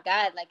like, oh my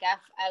god, like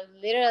I've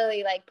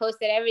literally like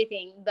posted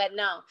everything. But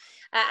no,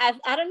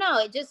 I don't know,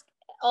 it just,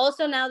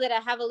 also now that I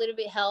have a little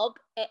bit help,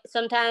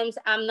 sometimes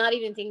I'm not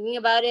even thinking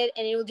about it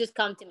and it will just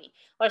come to me.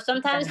 Or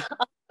sometimes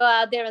I'll go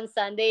out there on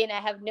Sunday and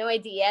I have no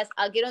ideas.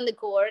 I'll get on the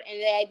court and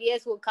the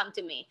ideas will come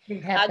to me.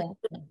 it I'll happens.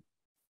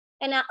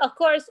 And of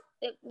course,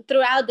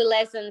 throughout the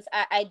lessons,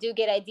 I do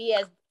get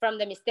ideas from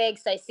the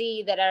mistakes I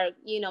see that are,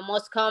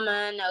 most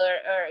common, or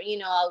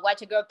I'll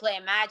watch a girl play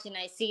a match and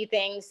I see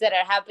things that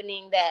are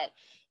happening that,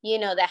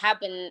 that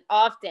happen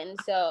often.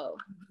 So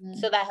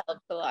Mhm. that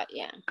helps a lot.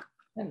 Yeah.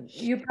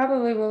 You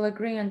probably will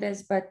agree on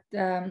this, but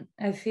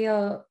I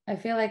feel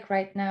like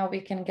right now we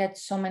can get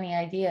so many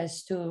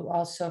ideas too,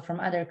 also from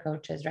other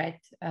coaches,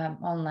 right,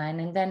 online,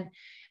 and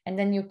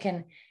then you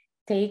can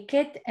take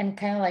it and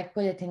kind of like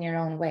put it in your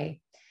own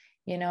way.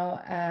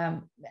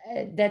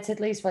 That's at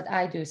least what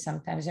I do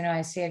sometimes.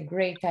 I see a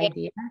great Yeah.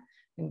 idea,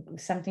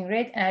 something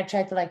great, and I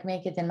try to like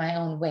make it in my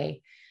own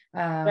way.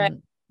 Right.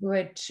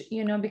 Which,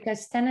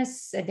 because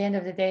tennis at the end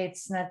of the day,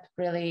 it's not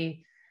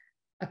really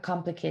a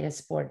complicated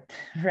sport,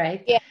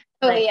 right? Yeah.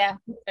 Oh Like yeah.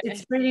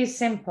 it's pretty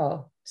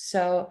simple.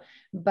 So,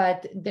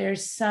 but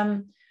there's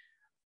some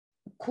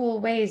cool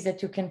ways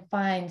that you can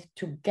find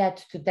to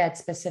get to that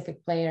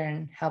specific player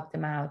and help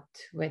them out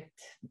with,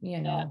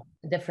 Yeah.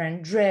 a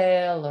different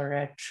drill or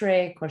a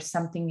trick or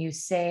something you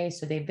say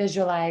so they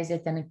visualize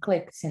it and it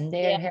clicks in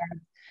their Yeah.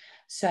 head.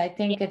 So I Yeah.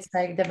 think it's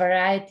like the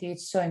variety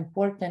is so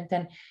important,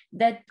 and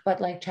that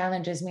what like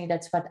challenges me.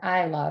 That's what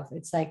I love.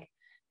 It's like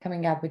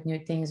coming up with new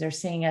things or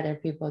seeing other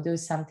people do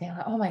something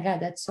like, oh my god,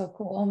 that's so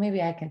cool. Oh,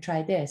 maybe I can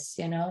try this.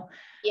 Yeah.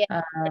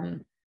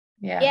 um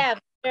yeah. Yeah,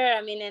 for sure.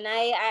 I mean, and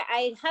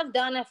I have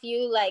done a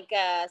few like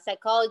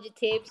psychology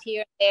tips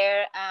here and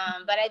there,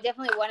 but I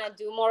definitely want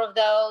to do more of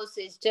those.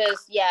 It's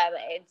just, yeah,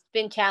 it's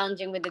been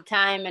challenging with the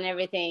time and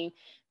everything,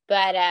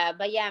 but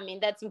yeah, I mean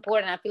that's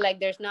important. I feel like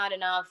there's not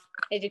enough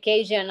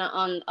education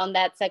on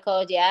that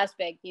psychology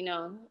aspect, to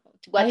I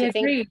what to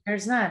think. agree,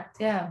 there's not.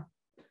 Yeah.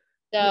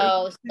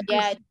 So You yeah,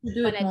 I should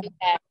do want it to more. do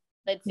that.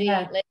 Let's see.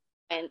 Yeah.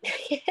 And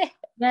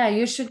Yeah,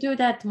 you should do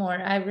that more.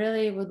 I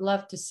really would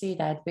love to see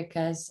that,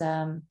 because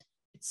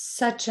it's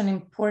such an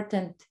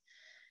important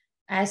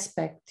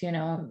aspect,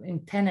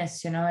 in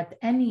tennis, at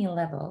any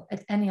level,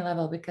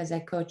 because I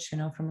coach,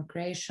 from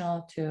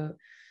recreational to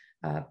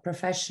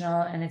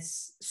professional, and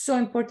it's so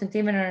important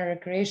even on a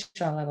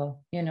recreational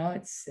level.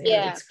 It's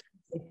yeah, it's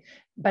crazy.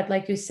 But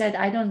like you said,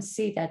 I don't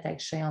see that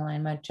actually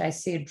online much. I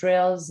see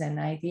drills and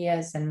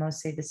ideas and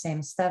mostly the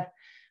same stuff,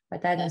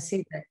 but I don't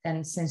see that.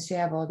 And since you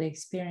have all the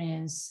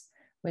experience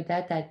with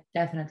that, I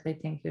definitely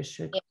think you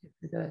should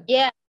yeah. do it.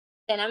 Yeah,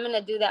 and I'm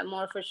gonna do that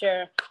more for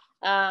sure.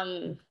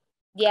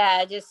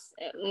 Yeah, just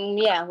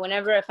yeah.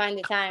 Whenever I find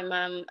the time,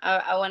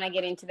 I want to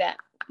get into that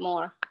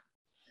more.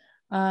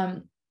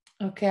 Um,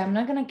 okay, I'm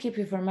not gonna keep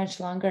you for much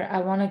longer. I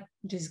want to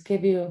just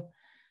give you.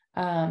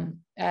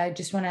 I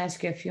just want to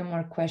ask you a few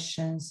more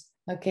questions.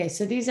 Okay,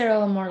 so these are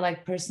all more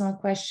like personal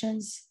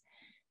questions.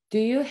 Do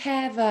you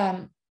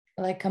have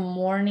like a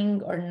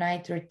morning or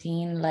night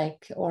routine,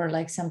 like, or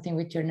like something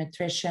with your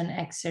nutrition,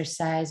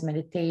 exercise,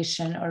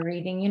 meditation, or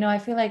reading? You know, I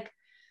feel like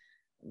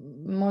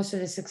most of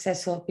the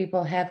successful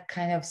people have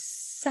kind of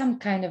some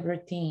kind of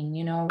routine,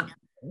 you know,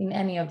 in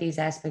any of these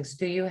aspects.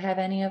 Do you have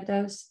any of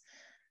those?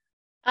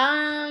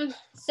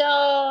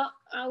 So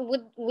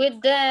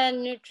with the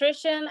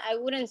nutrition, I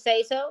wouldn't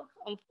say so.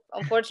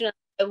 Unfortunately,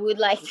 I would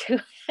like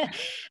to.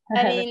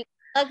 I mean,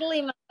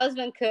 luckily my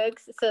husband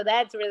cooks, so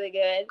that's really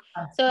good.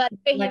 So that's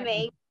what he Like,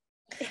 makes.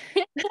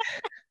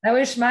 I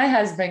wish my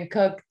husband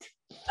cooked.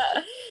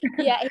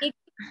 Yeah, he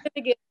cooks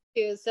really good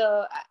too.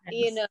 So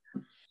you Nice. know,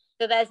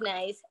 so that's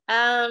nice.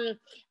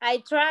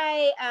 I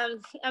try.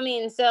 I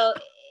mean, so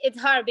it's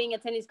hard being a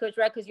tennis coach,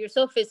 right? Because you're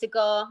so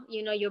physical.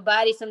 You know, your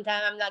body.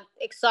 Sometimes I'm like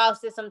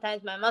exhausted.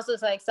 Sometimes my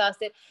muscles are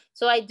exhausted.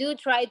 So I do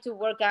try to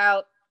work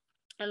out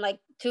and like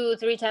 2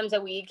 3 times a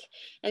week,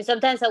 and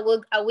sometimes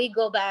a week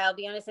go by, I'll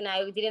be honest, and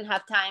I didn't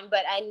have time.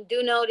 But I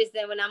do notice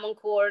that when I'm on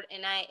court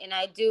and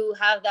I do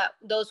have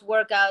those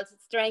workouts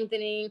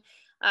strengthening,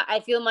 I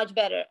feel much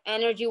better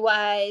energy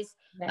wise.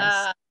 Yes.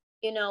 uh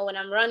you know, when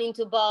I'm running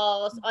to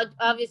balls,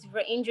 obviously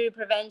for injury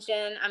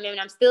prevention. I mean,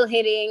 I'm still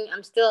hitting,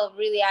 I'm still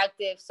really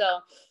active, so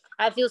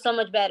I feel so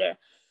much better.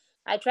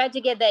 I try to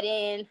get that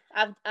in.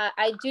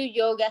 I do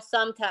yoga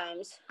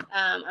sometimes.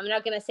 I'm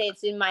not gonna say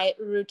it's in my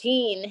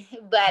routine,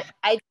 but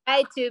I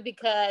try to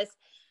because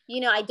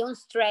you know I don't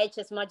stretch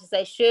as much as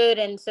I should,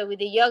 and so with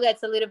the yoga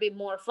it's a little bit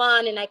more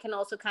fun, and I can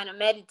also kind of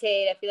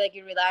meditate. I feel like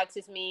it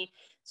relaxes me,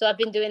 so I've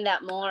been doing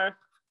that more.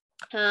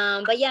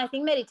 But yeah, I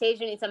think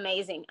meditation is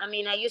amazing. I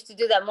mean, I used to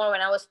do that more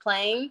when I was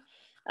playing.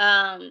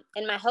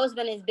 And my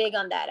husband is big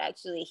on that.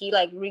 Actually, he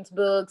like reads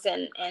books,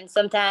 and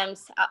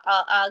sometimes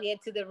I'll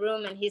get to the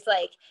room and he's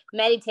like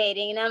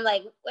meditating, and I'm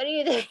like, "What are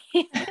you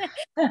doing?"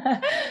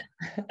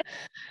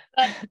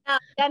 But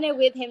I've done it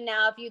with him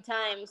now a few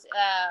times,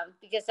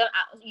 because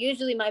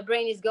usually my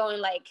brain is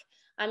going like,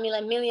 I mean,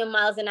 like million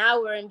miles an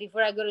hour, and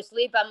before I go to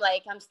sleep,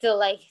 I'm still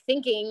like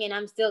thinking, and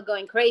I'm still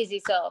going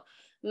crazy. So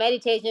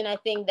meditation, I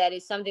think that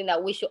is something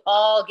that we should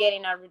all get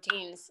in our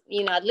routines,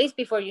 you know, at least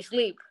before you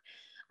sleep,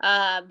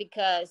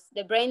 because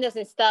the brain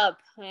doesn't stop.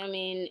 I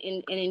mean,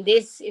 in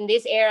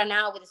this era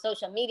now with the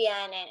social media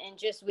and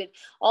just with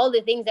all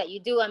the things that you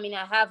do. I mean,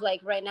 I have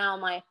like right now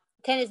my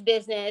tennis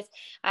business.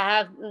 I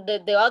have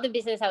the other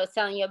business I was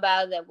telling you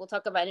about that we'll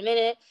talk about in a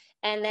minute.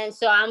 And then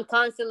so I'm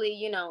constantly,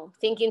 you know,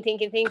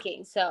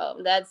 thinking. So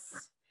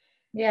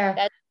Yeah,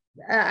 that's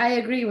I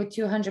agree with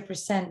you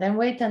 100%. Then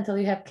wait until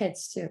you have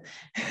kids too.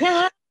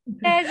 yes,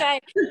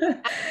 I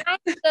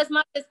do as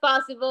much as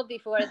possible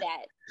before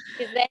that.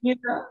 Because then You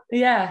know,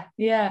 yeah,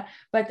 yeah.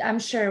 But I'm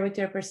sure with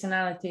your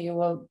personality, you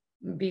will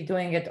be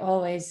doing it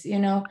always, you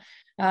know.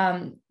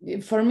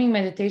 For me,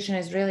 meditation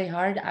is really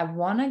hard. I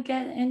want to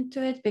get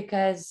into it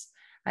because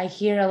I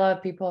hear a lot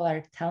of people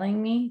are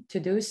telling me to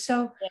do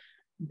so, yeah,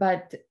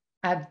 but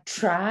I've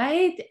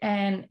tried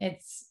and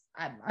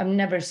I've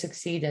never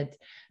succeeded.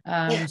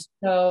 yeah,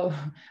 So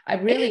I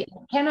really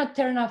cannot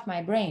turn off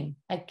my brain.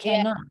 I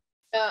yeah. cannot.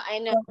 So I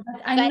know. So,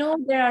 but I But know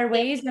there are yeah,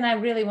 ways and I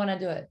really want to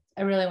do it.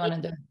 I really yeah. want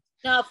to do it.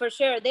 No, for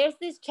sure. There's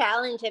this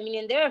challenge. I mean,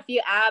 and there are a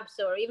few apps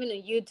or even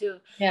on YouTube,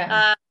 Yeah.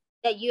 uh,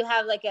 that you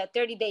have like a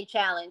 30-day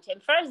challenge.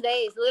 And first day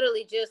is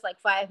literally just like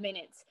 5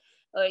 minutes,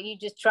 or you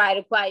just try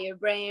to quiet your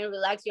brain,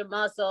 relax your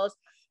muscles.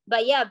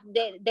 But yeah,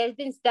 there's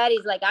been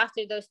studies like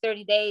after those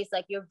 30 days,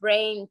 like your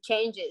brain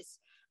changes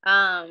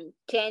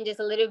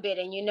a little bit,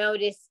 and you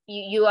notice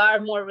you are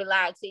more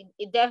relaxed.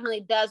 It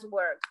definitely does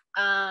work.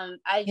 Yeah.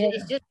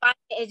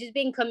 It's just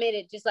being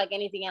committed, just like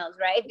anything else,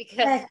 right?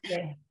 Because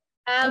Exactly.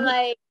 I'm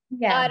like,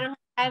 oh, I Yeah. don't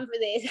have time for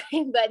this.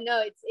 But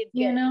no, it's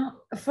You good. know,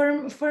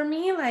 for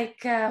me, like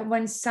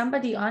when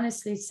somebody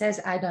honestly says,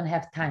 I don't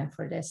have time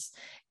for this,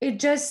 it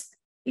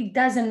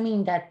doesn't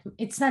mean that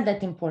it's not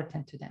that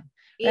important to them,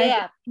 right?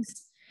 Yeah,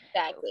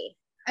 exactly.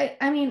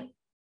 I mean,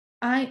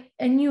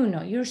 and you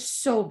know, you're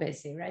so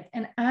busy, right?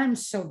 And I'm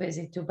so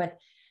busy too, but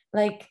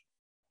like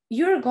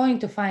you're going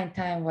to find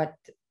time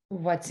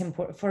what's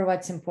important for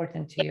what's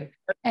important to Yeah, you.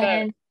 for sure.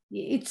 And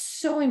it's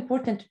so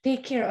important to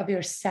take care of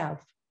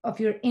yourself, of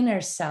your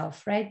inner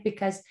self, right?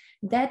 Because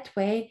that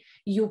way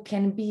you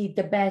can be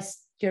the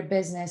best your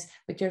business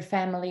with your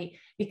family.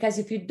 Because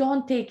if you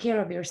don't take care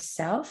of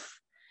yourself,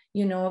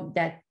 you know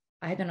that,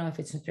 I don't know if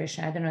it's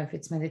nutrition, I don't know if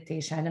it's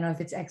meditation, I don't know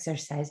if it's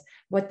exercise,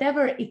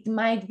 whatever it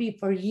might be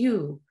for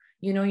you,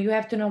 you know, you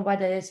have to know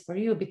what it is for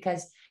you,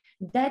 because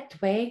that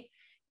way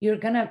you're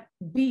gonna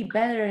be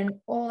better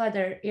in all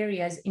other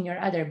areas in your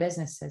other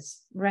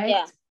businesses, Yeah,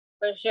 right?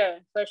 for sure,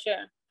 for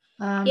sure.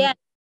 Yeah, um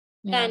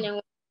yeah.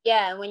 and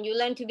yeah, when you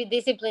learn to be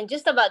disciplined,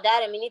 just about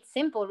that. I mean, it's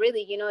simple,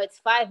 really. You know, it's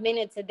 5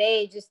 minutes a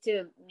day just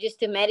to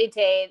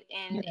meditate,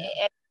 and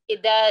Yeah.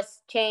 it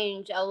does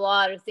change a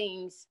lot of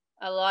things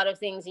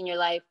in your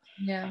life.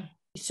 Yeah.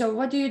 So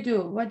what do you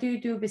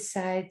do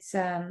besides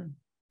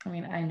I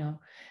mean, I know,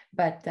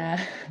 but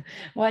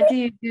what do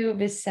you do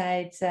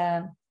besides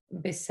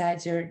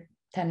your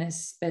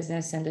tennis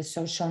business and the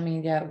social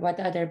media? What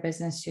other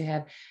business you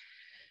have?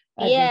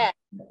 Do Yeah.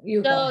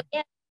 you So go?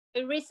 yeah.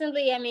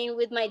 recently, I mean,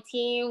 with my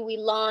team, we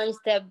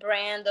launched a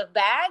brand of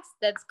bags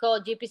that's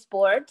called GP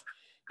Sport.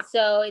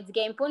 So it's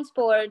Game Point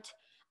Sport.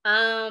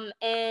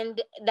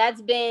 And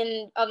that's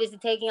been obviously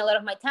taking a lot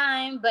of my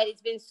time, but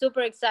it's been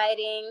super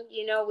exciting.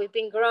 You know, we've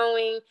been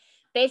growing.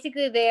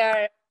 Basically, they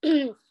are,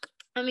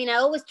 I mean, I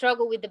always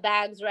struggle with the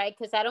bags, right?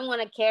 Because I don't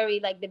want to carry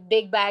like the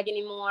big bag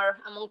anymore.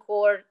 I'm on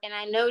court. And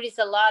I notice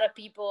a lot of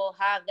people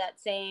have that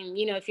same,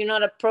 you know, if you're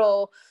not a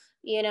pro,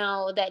 you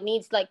know, that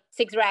needs like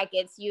 6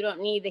 rackets, you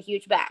don't need the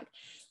huge bag. Yeah.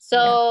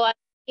 So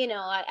you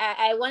know,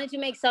 I wanted to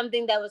make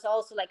something that was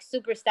also like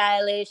super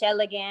stylish,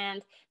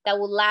 elegant, that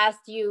will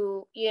last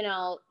you,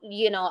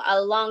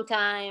 a long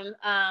time,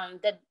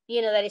 that,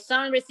 you know, that is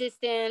sun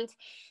resistant.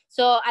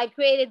 So I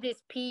created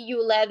this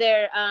PU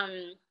leather,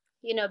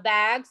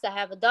 bags. I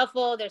have a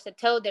duffel, there's a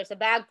tote, there's a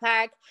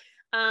backpack,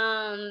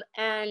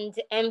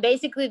 and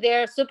basically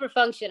they're super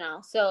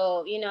functional.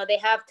 So, you know, they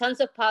have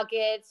tons of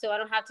pockets, so I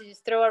don't have to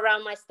just throw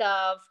around my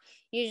stuff.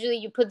 Usually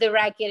you put the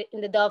racket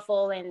in the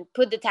duffel and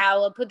put the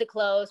towel, put the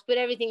clothes, put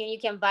everything, and you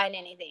can find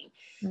anything.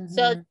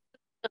 So Mm-hmm.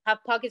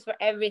 have pockets for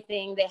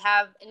everything. They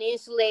have an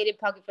insulated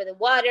pocket for the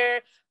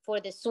water, for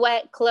the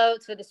sweat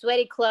clothes, for the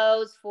sweaty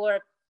clothes,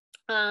 for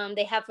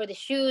they have for the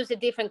shoes a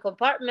different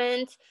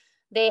compartment.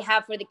 They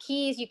have for the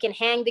keys, you can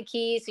hang the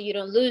keys so you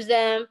don't lose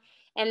them.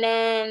 And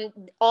then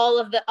all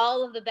of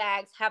the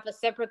bags have a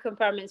separate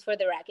compartments for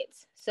the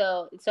rackets.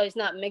 So it's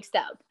not mixed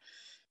up.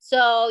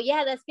 So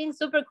yeah, that's been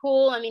super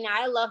cool. I mean,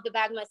 I love the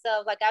bag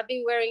myself. Like I've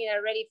been wearing it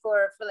already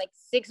for like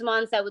 6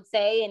 months, I would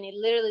say, and it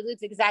literally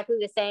looks exactly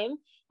the same.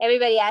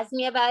 Everybody asks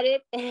me about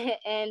it,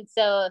 and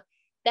so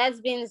that's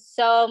been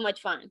so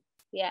much fun.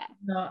 Yeah.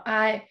 No,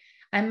 I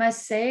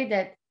must say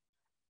that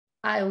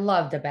I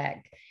love the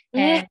bag.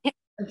 And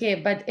okay,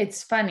 but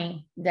it's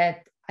funny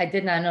that I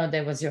did not know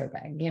that was your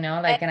bag,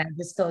 like, and I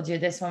just told you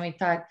this when we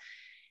talked.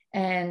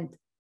 And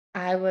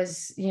I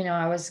was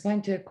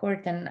going to a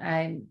court and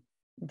I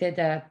did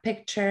a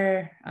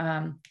picture.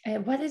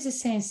 What is it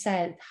saying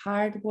inside?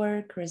 Hard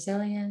work,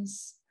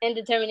 resilience, And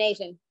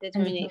determination. and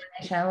Determination.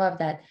 determination. I love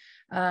that.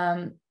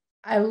 Um,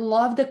 I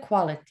love the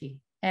quality,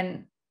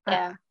 and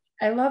Yeah.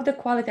 I love the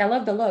quality. I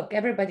love the look.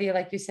 Everybody,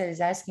 like you said,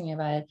 is asking me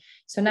about it.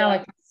 So now I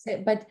Yeah. can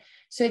say, but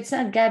so it's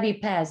not Gaby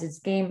Pass. It's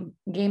Game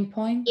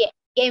Point. Yeah.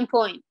 Game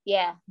point.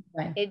 Yeah.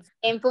 Right. It's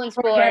game point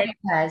Or sport. Gaby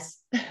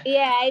Pass.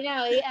 Yeah, I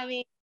know. I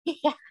mean,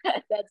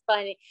 that's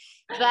funny.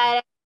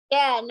 But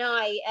yeah,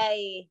 no,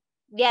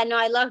 yeah, no,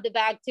 I love the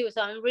bag too.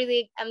 So I'm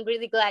really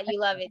glad you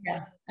love it.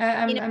 Yeah,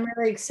 You know, I'm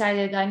really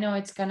excited. I know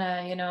it's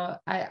gonna,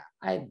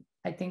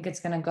 I think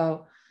it's gonna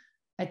go.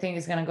 I think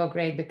it's gonna go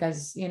great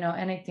because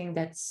anything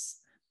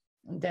that's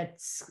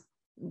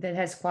that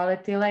has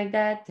quality like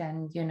that,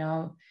 and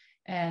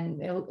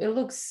and it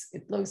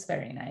looks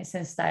very nice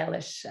and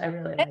stylish. I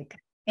really like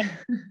it.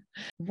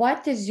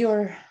 What is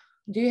your,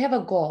 do you have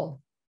a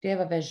goal? Do you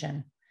have a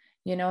vision?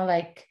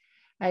 Like,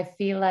 I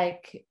feel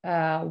like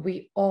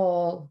we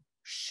all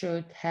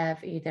should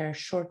have either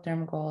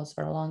short-term goals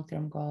or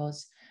long-term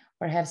goals,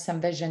 or have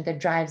some vision that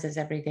drives us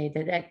every day,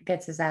 that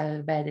gets us out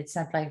of bed. It's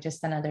not like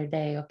just another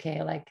day.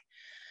 Okay, like,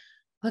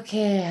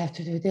 okay, I have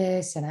to do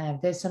this and I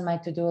have this on my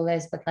to-do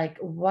list. But like,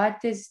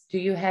 do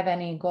you have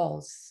any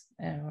goals,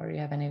 or you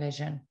have any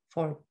vision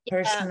for yeah,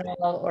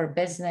 personal or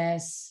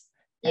business?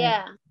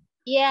 yeah,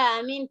 yeah.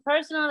 I mean,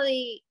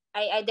 personally,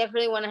 I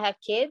definitely want to have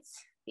kids.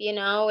 You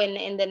know,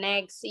 in the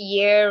next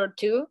year or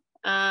two.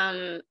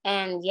 And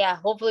yeah,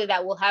 hopefully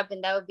that will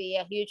happen. That would be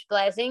a huge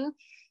blessing.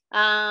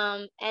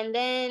 And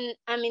then,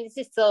 I mean, this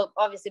is still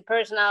obviously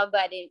personal,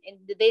 but in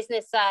the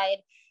business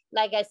side,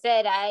 like I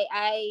said,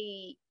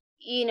 I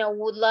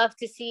would love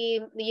to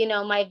see,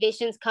 my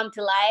visions come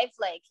to life.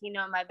 Like,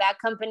 my back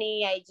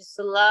company, I just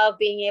love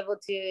being able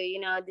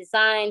to,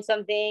 design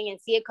something and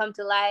see it come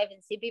to life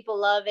and see people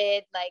love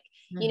it. Like,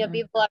 Mhm.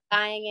 people are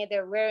buying it,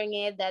 they're wearing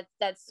it.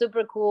 That's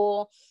super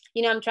cool.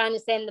 I'm trying to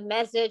send the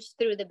message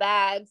through the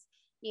bags.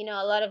 A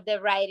lot of the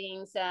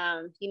writings,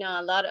 a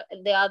lot of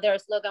the other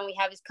slogan we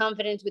have is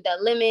confidence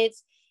without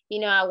limits.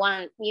 I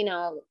want,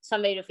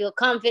 somebody to feel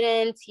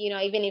confident,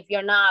 even if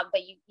you're not,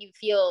 but you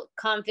feel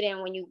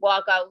confident when you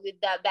walk out with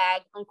that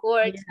bag on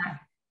court. Yeah.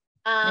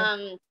 Yeah.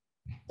 Um,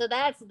 so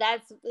that's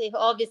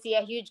obviously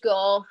a huge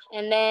goal.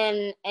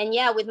 And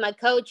yeah, with my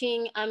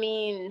coaching, I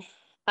mean,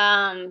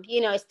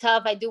 it's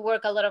tough. I do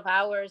work a lot of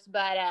hours,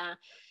 but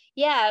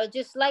yeah, I would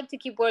just like to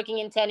keep working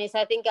in tennis.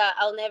 I think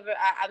I'll never,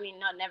 I mean,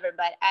 not never,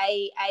 but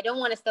I don't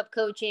want to stop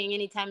coaching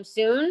anytime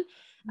soon.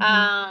 Mhm.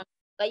 um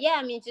but yeah,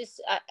 I mean,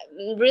 just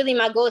really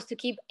my goal is to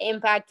keep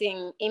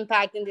impacting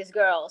these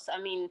girls.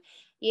 I mean,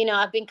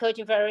 I've been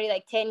coaching for already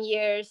like 10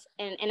 years,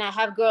 and I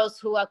have girls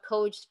who are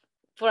coached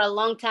for a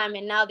long time,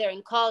 and now they're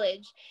in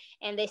college,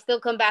 and they still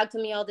come back to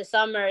me all the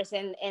summers,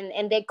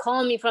 and they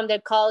call me from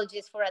their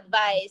colleges for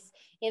advice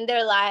in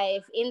their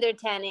life, in their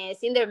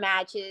tennis, in their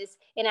matches.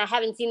 And I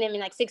haven't seen them in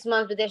like 6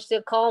 months, but they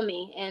still call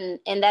me,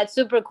 and that's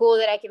super cool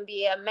that I can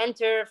be a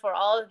mentor for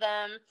all of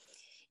them.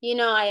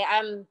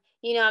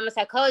 I'm a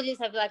psychologist.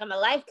 I feel like I'm a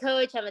life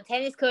coach, I'm a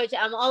tennis coach,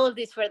 I'm all of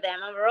this for them.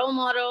 I'm a role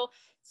model.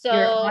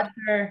 Your So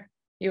author.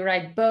 you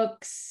write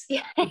books,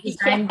 Yeah, you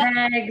design yeah,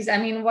 bags. I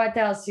mean, what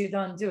else you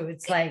don't do?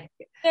 It's like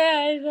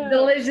yeah, I the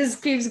know. list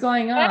just keeps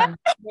going on,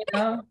 you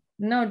know?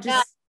 No, Yeah,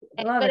 just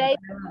love but it. I love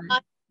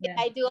it. yeah, Yeah.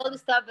 I do all the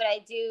stuff, but I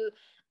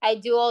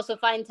do also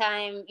find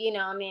time, you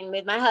know, I mean,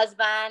 with my husband.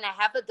 I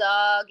have a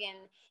dog,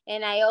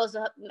 and I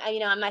also, you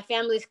know, my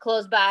family's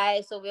close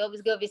by, so we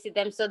always go visit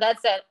them. So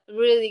that's a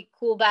really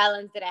cool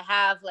balance that I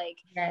have. Like,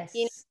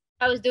 you know, Yes.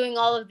 I was doing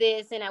all of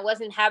this and I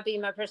wasn't happy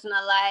in my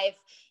personal life.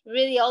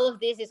 Really, all of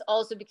this is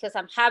also because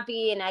I'm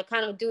happy, and I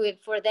kind of do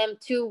it for them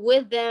too,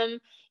 with them.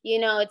 You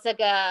know, it's like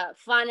a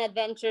fun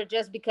adventure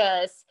just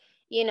because,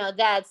 you know,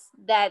 that's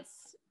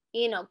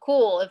you know,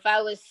 cool. If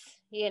I was,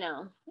 you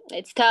know,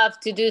 it's tough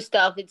to do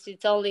stuff. It's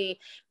only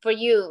for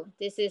you.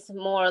 This is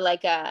more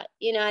like a,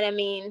 you know what I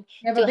mean,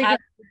 You have a to bigger have,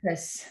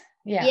 purpose.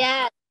 Yeah.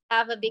 yeah,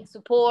 have a big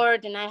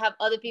support, and I have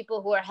other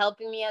people who are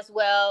helping me as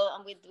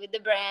well, with the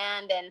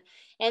brand,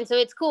 and so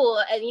it's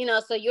cool. And you know,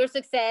 so your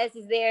success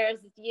is theirs,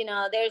 you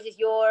know, theirs is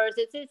yours.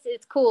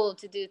 It's cool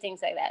to do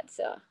things like that.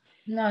 So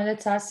No,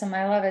 that's awesome.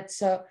 I love it.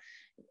 So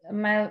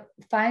my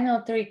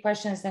final three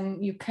questions,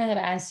 and you kind of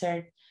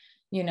answered,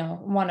 you know,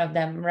 one of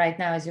them right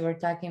now as you were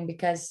talking,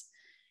 because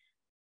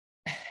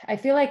I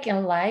feel like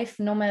in life,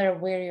 no matter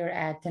where you're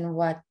at and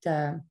what,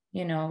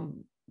 you know,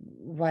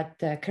 what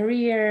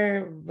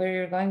career, where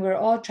you're going, we're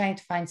all trying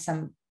to find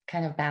some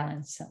kind of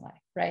balance in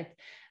life, right?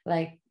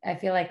 Like, I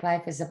feel like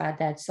life is about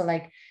that. So,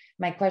 like,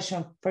 my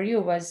question for you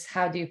was,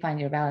 how do you find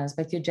your balance?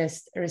 But you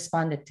just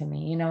responded to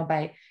me, you know,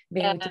 by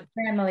being with yeah,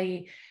 your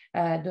family,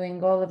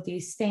 doing all of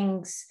these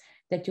things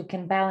that you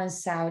can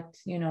balance out,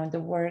 you know, the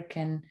work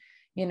and,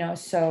 you know,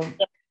 so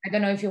I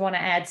don't know if you want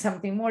to add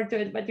something more to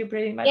it, but you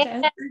pretty much yeah,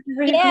 answered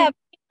yeah. it.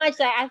 Pretty much,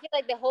 like, I feel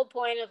like the whole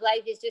point of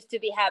life is just to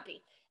be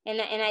happy,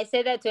 and I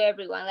say that to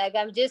everyone. Like,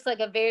 I'm just like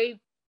a very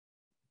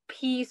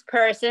peace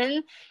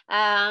person,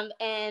 and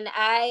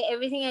I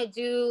everything I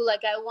do,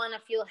 like, I want to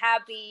feel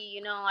happy,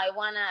 you know.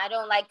 I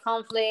don't like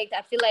conflict.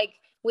 I feel like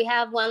we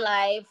have one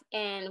life,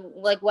 and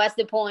like, what's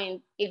the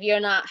point if you're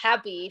not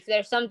happy? If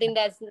there's something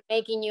that's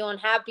making you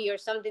unhappy, or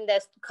something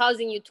that's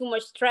causing you too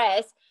much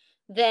stress,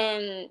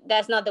 then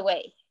that's not the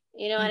way,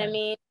 you know what I Yeah.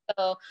 mean?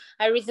 So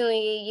I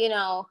recently, you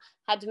know,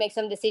 had to make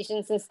some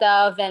decisions and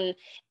stuff, and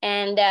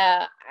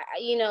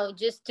you know,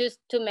 just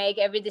to make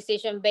every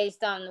decision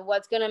based on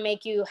what's gonna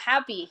make you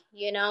happy,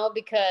 you know,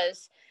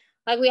 because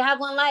like, we have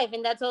one life,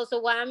 and that's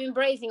also why I'm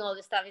embracing all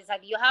this stuff. It's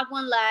like, you have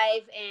one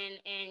life,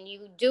 and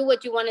you do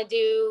what you want to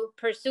do,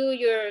 pursue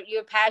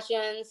your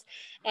passions,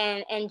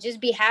 and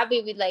just be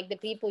happy with, like, the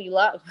people you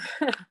love.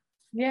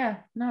 Yeah,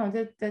 no,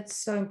 that's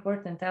so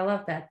important. I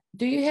love that.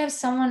 Do you have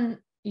someone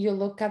you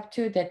look up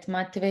to that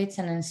motivates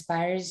and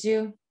inspires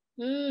you?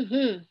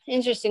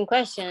 Interesting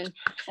question.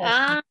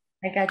 Yes,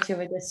 I got you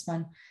with this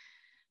one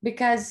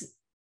because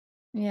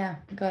yeah,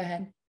 go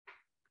ahead.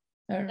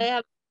 I Or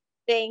have to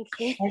think.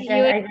 okay,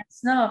 You, I guess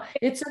no,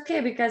 it's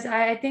okay because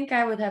I think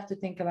I would have to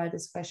think about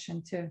this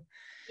question too.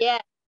 yeah.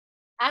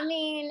 I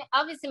mean,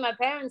 obviously, my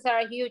parents are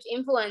a huge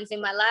influence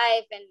in my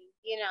life, and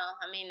you know,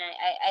 I mean,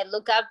 I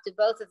look up to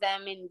both of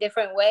them in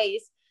different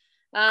ways.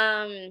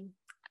 Um,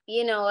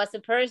 you know, as a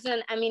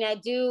person, I mean, I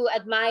do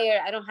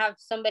admire. I don't have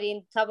somebody in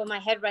the top of my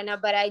head right now,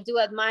 but I do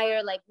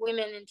admire, like,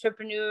 women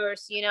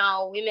entrepreneurs. You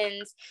know,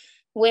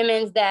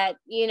 women's that,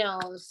 you know,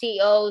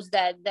 CEOs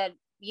that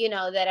you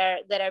know, that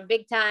are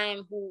big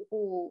time.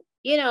 Who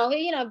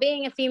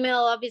being a female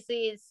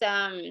obviously is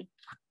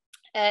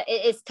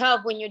it's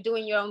tough when you're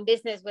doing your own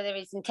business, whether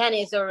it's in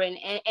tennis or in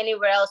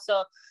anywhere else.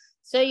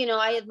 So you know,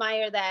 I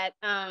admire that,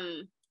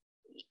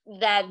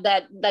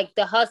 that like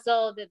the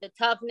hustle, the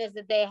toughness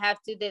that they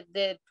have to,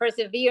 the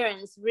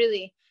perseverance,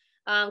 really,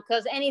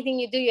 because anything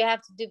you do, you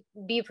have to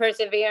be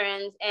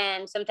perseverant,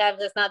 and sometimes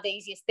that's not the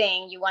easiest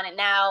thing. You want it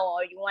now,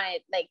 or you want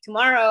it like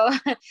tomorrow.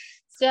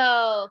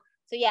 So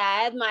yeah,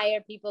 I admire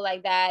people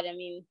like that. I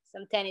mean,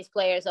 some tennis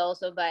players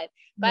also, but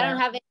I Yeah. don't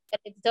have it at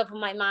the top of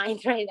my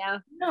mind right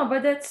now. No,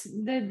 but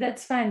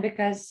that's fine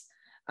because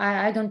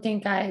I don't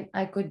think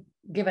I could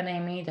give a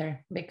name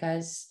either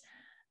because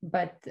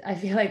but I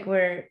feel like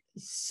we're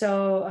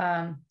so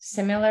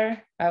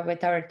similar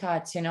with our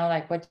thoughts, you know,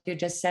 like what you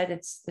just said,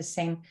 it's the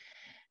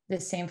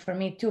same for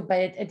me too.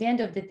 But at the end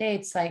of the day,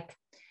 it's like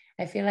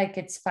I feel like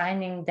it's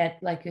finding that,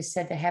 like you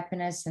said, the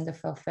happiness and the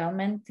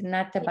fulfillment,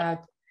 not Yeah,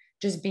 about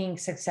just being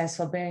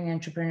successful, being an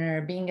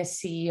entrepreneur, being a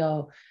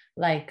CEO,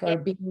 like, yeah, or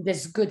being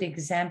this good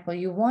example.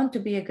 You want to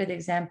be a good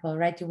example,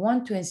 right? You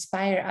want to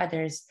inspire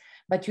others,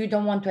 but you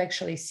don't want to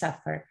actually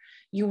suffer.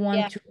 You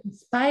yeah, want to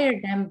inspire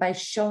them by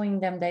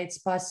showing them that it's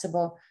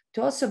possible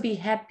to also be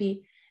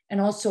happy and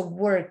also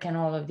work and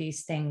all of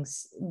these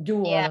things,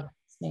 do all yeah, of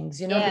these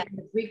things, you know, yeah,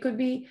 because we could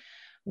be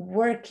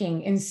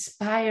working,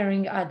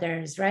 inspiring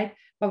others, right?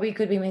 But we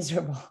could be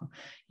miserable,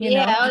 you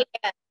know. yeah. Oh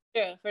yeah,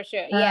 sure, for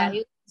sure. Yeah, Um,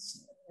 you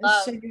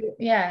so love.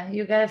 yeah,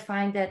 you gotta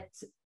find that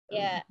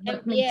Yeah, and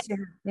what yeah, makes you,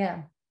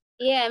 yeah,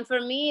 yeah, and for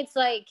me, it's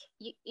like,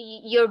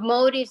 your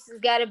motives has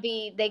got to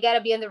be, they got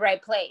to be in the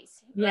right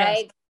place, yes,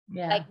 right?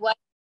 Like, yeah, what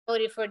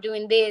motive for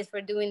doing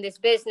this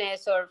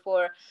business, or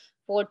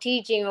for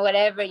teaching or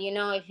whatever,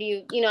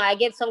 if I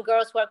get some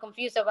girls who are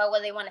confused about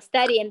what they want to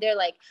study, and they're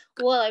like,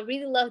 well, I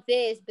really love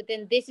this, but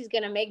then this is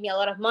going to make me a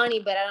lot of money,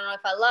 but I don't know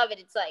if I love it.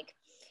 It's like,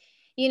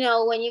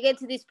 when you get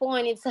to this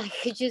point, it's like,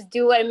 just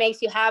do what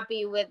makes you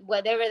happy with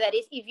whatever that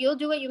is. If you'll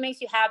do what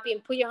makes you happy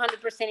and put your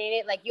 100% in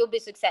it, like, you'll be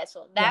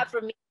successful. That for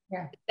me,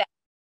 yeah, success,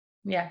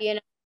 yeah,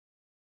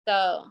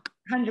 so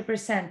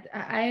 100%.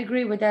 I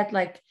agree with that.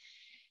 Like,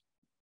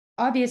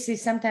 obviously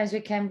sometimes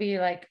we can be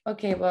like,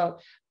 okay, well,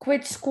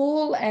 quit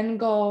school and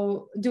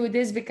go do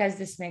this because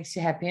this makes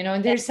you happy,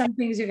 there's some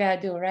things you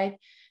gotta do, right?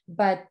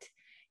 But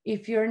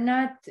if you're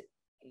not,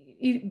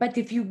 but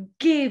if you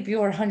give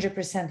your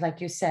 100%,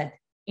 like you said,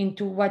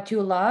 into what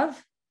you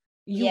love,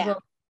 you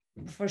will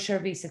for sure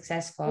be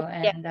successful.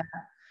 And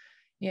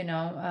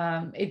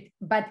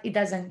but it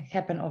doesn't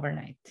happen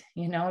overnight,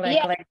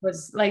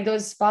 like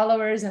those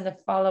followers and the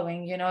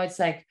following, it's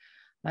like,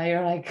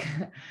 you're like,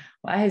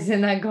 why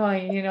isn't that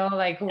going,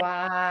 like,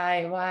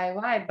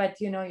 why?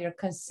 But you're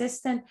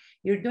consistent,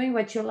 you're doing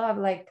what you love,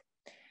 like,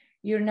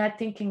 you're not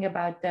thinking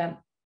about the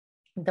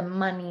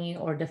money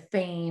or the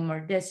fame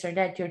or this or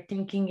that. You're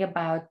thinking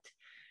about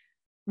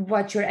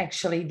what you're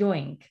actually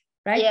doing,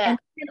 right? And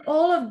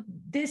all of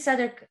this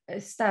other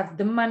stuff,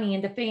 the money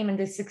and the fame and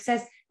the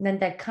success, then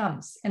that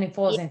comes and it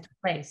falls into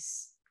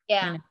place.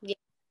 I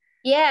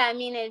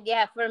mean,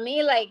 for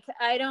me, like,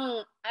 I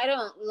don't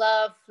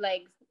love,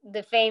 like,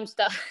 the fame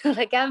stuff.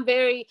 Like, I'm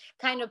very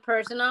kind of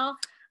personal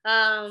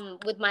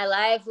with my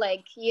life.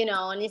 Like,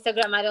 on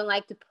Instagram, I don't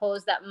like to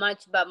post that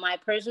much about my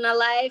personal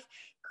life,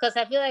 because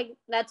I feel like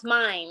that's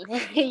mine.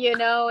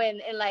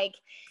 And like,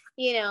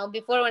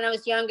 before, when I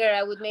was younger,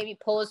 I would maybe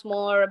post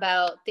more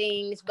about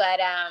things, but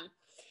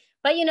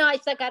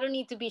it's like, I don't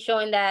need to be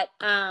showing that.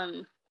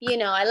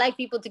 I like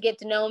people to get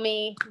to know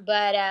me,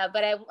 but I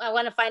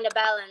want to find a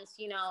balance,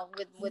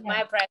 with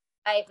my private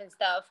life and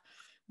stuff.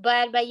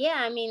 But yeah,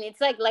 I mean,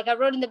 it's like I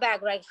wrote in the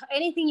back, right?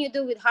 Anything you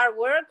do with hard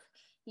work,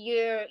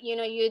 your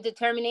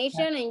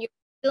determination, and you're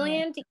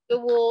resilient,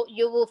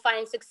 you will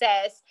find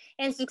success,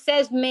 and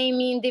success may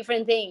mean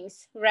different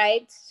things,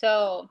 right?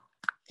 So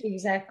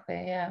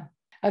exactly, yeah.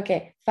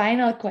 Okay,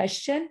 final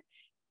question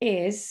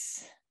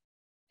is,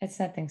 it's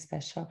nothing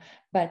special,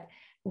 but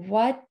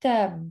what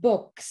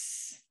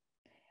books,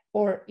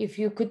 or if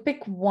you could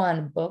pick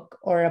one book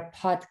or a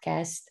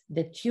podcast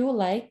that you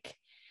like,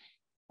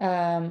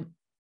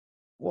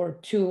 or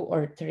two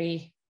or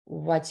three,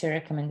 what's your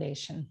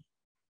recommendation?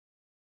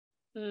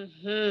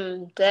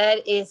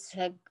 That is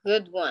a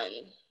good one.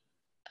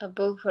 A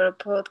book or a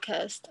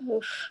podcast.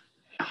 Oof.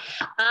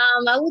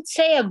 I would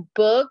say a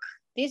book.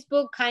 This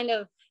book kind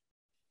of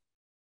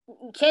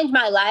changed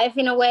my life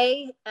in a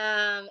way.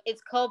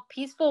 It's called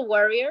Peaceful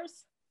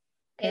Warriors.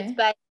 Okay. It's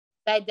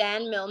by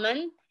Dan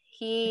Millman.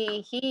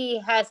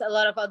 He has a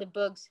lot of other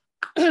books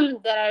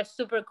that are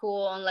super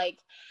cool on like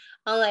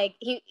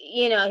he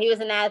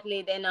was an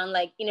athlete, and on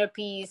like inner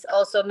peace,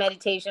 also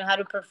meditation, how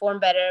to perform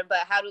better, but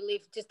how to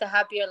live just a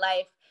happier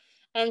life.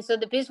 And so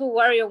the Peaceful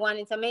Warrior one,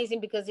 it's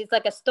amazing because it's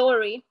like a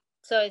story.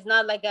 So it's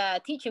not like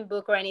a teaching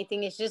book or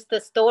anything. It's just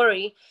a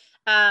story.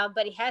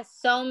 But it has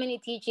so many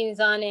teachings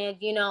on it,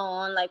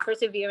 on like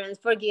perseverance,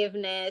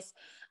 forgiveness,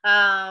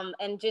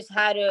 and just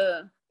how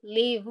to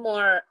live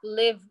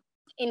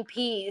in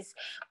peace,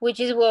 which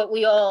is what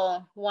we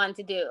all want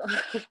to do.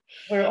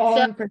 We're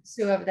all in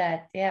pursuit of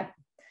that. Yeah.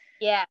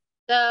 Yeah.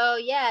 So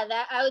yeah,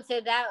 that I would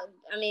say that,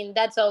 I mean,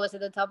 that's always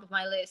at the top of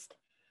my list.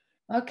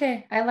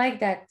 Okay, I like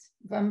that.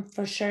 I'm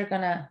for sure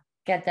gonna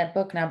get that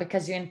book now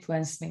because you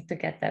influenced me to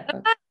get that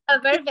book. Oh,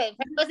 perfect.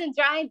 I wasn't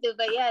trying to,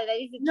 but yeah, that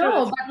is the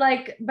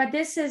truth. But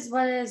this is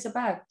what it is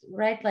about,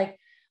 right? Like,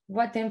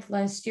 what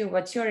influenced you?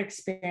 What's your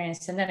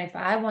experience? And then if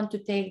I want to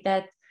take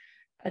that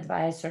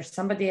advice, or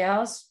somebody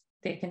else,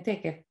 they can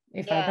take it.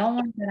 If I don't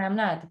want it, I'm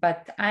not.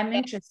 But I'm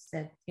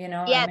interested,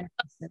 Yeah. I'm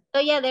interested. So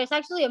yeah, there's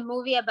actually a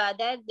movie about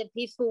that, The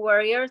Peaceful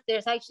Warriors.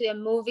 There's actually a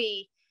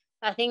movie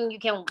I think you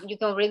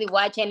can really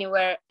watch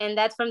anywhere, and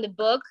that's from the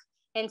book.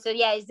 And so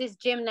yeah, it's this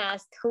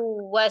gymnast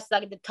who was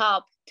like the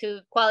top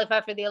to qualify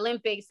for the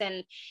Olympics,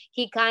 and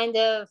he kind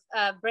of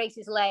breaks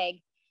his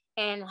leg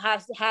and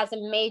has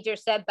a major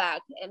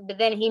setback. But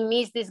then he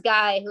meets this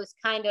guy who's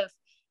kind of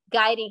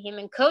guiding him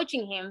and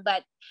coaching him,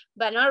 but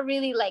not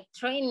really like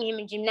training him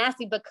in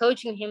gymnastics, but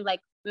coaching him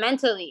like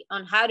mentally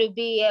on how to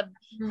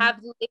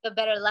have to live a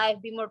better life,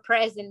 be more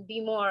present,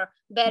 be more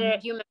better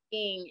human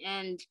being.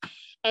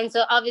 And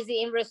so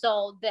obviously in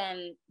result,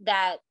 then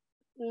that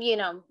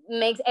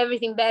makes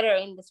everything better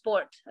in the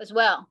sport as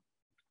well.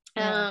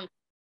 So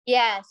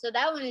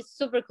that one is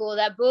super cool,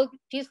 that book,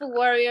 Peaceful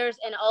Warriors,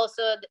 and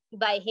also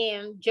by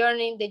him,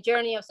 The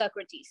Journey of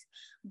Socrates.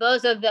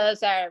 Both of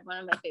those are one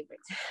of my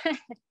favorites.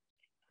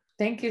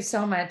 Thank you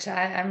so much.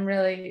 I'm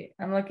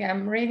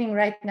reading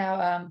right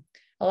now.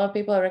 A lot of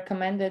people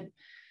recommended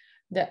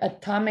the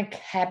Atomic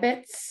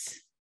Habits.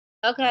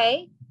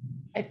 Okay.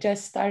 I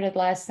just started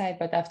last night,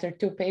 but after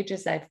 2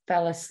 pages, I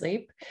fell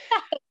asleep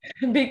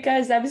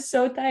because I'm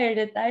so tired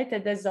at night,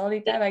 and that's the only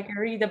time I can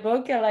read a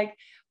book. And like,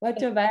 what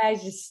do I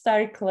just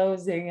start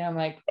closing? I'm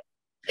like,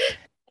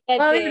 get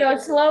Well, there.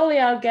 slowly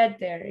I'll get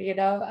there,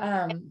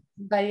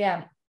 but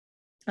yeah.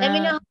 Let me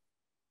uh, know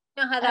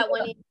how I that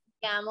one will. is.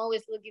 Yeah, I'm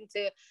always looking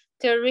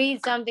to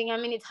read something. I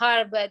mean, it's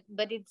hard, but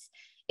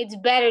it's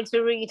better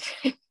to read.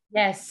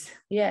 Yes,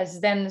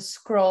 then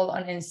scroll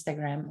on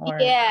Instagram or,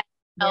 Yeah.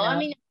 you Oh, I know,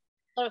 mean,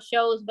 a lot of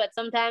shows, but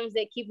sometimes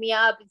they keep me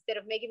up instead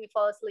of making me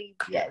fall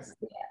asleep. yes,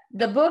 yeah.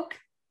 The book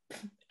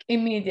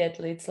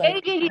immediately, it's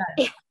like,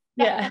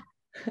 yeah.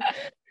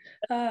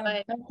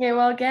 But Okay,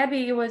 well,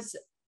 Gabby, it was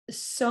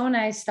so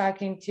nice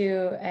talking to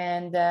you,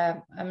 and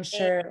I'm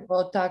sure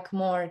we'll talk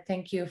more.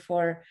 Thank you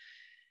for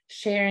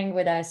sharing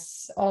with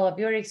us all of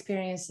your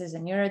experiences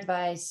and your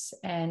advice.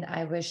 And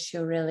I wish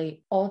you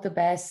really all the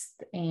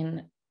best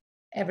in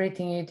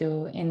everything you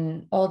do,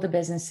 in all the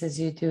businesses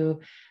you do,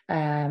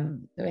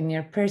 in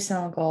your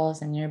personal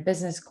goals and your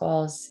business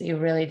goals. You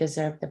really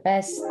deserve the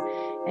best,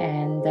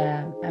 and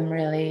I'm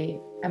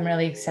really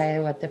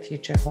excited what the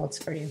future holds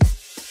for you.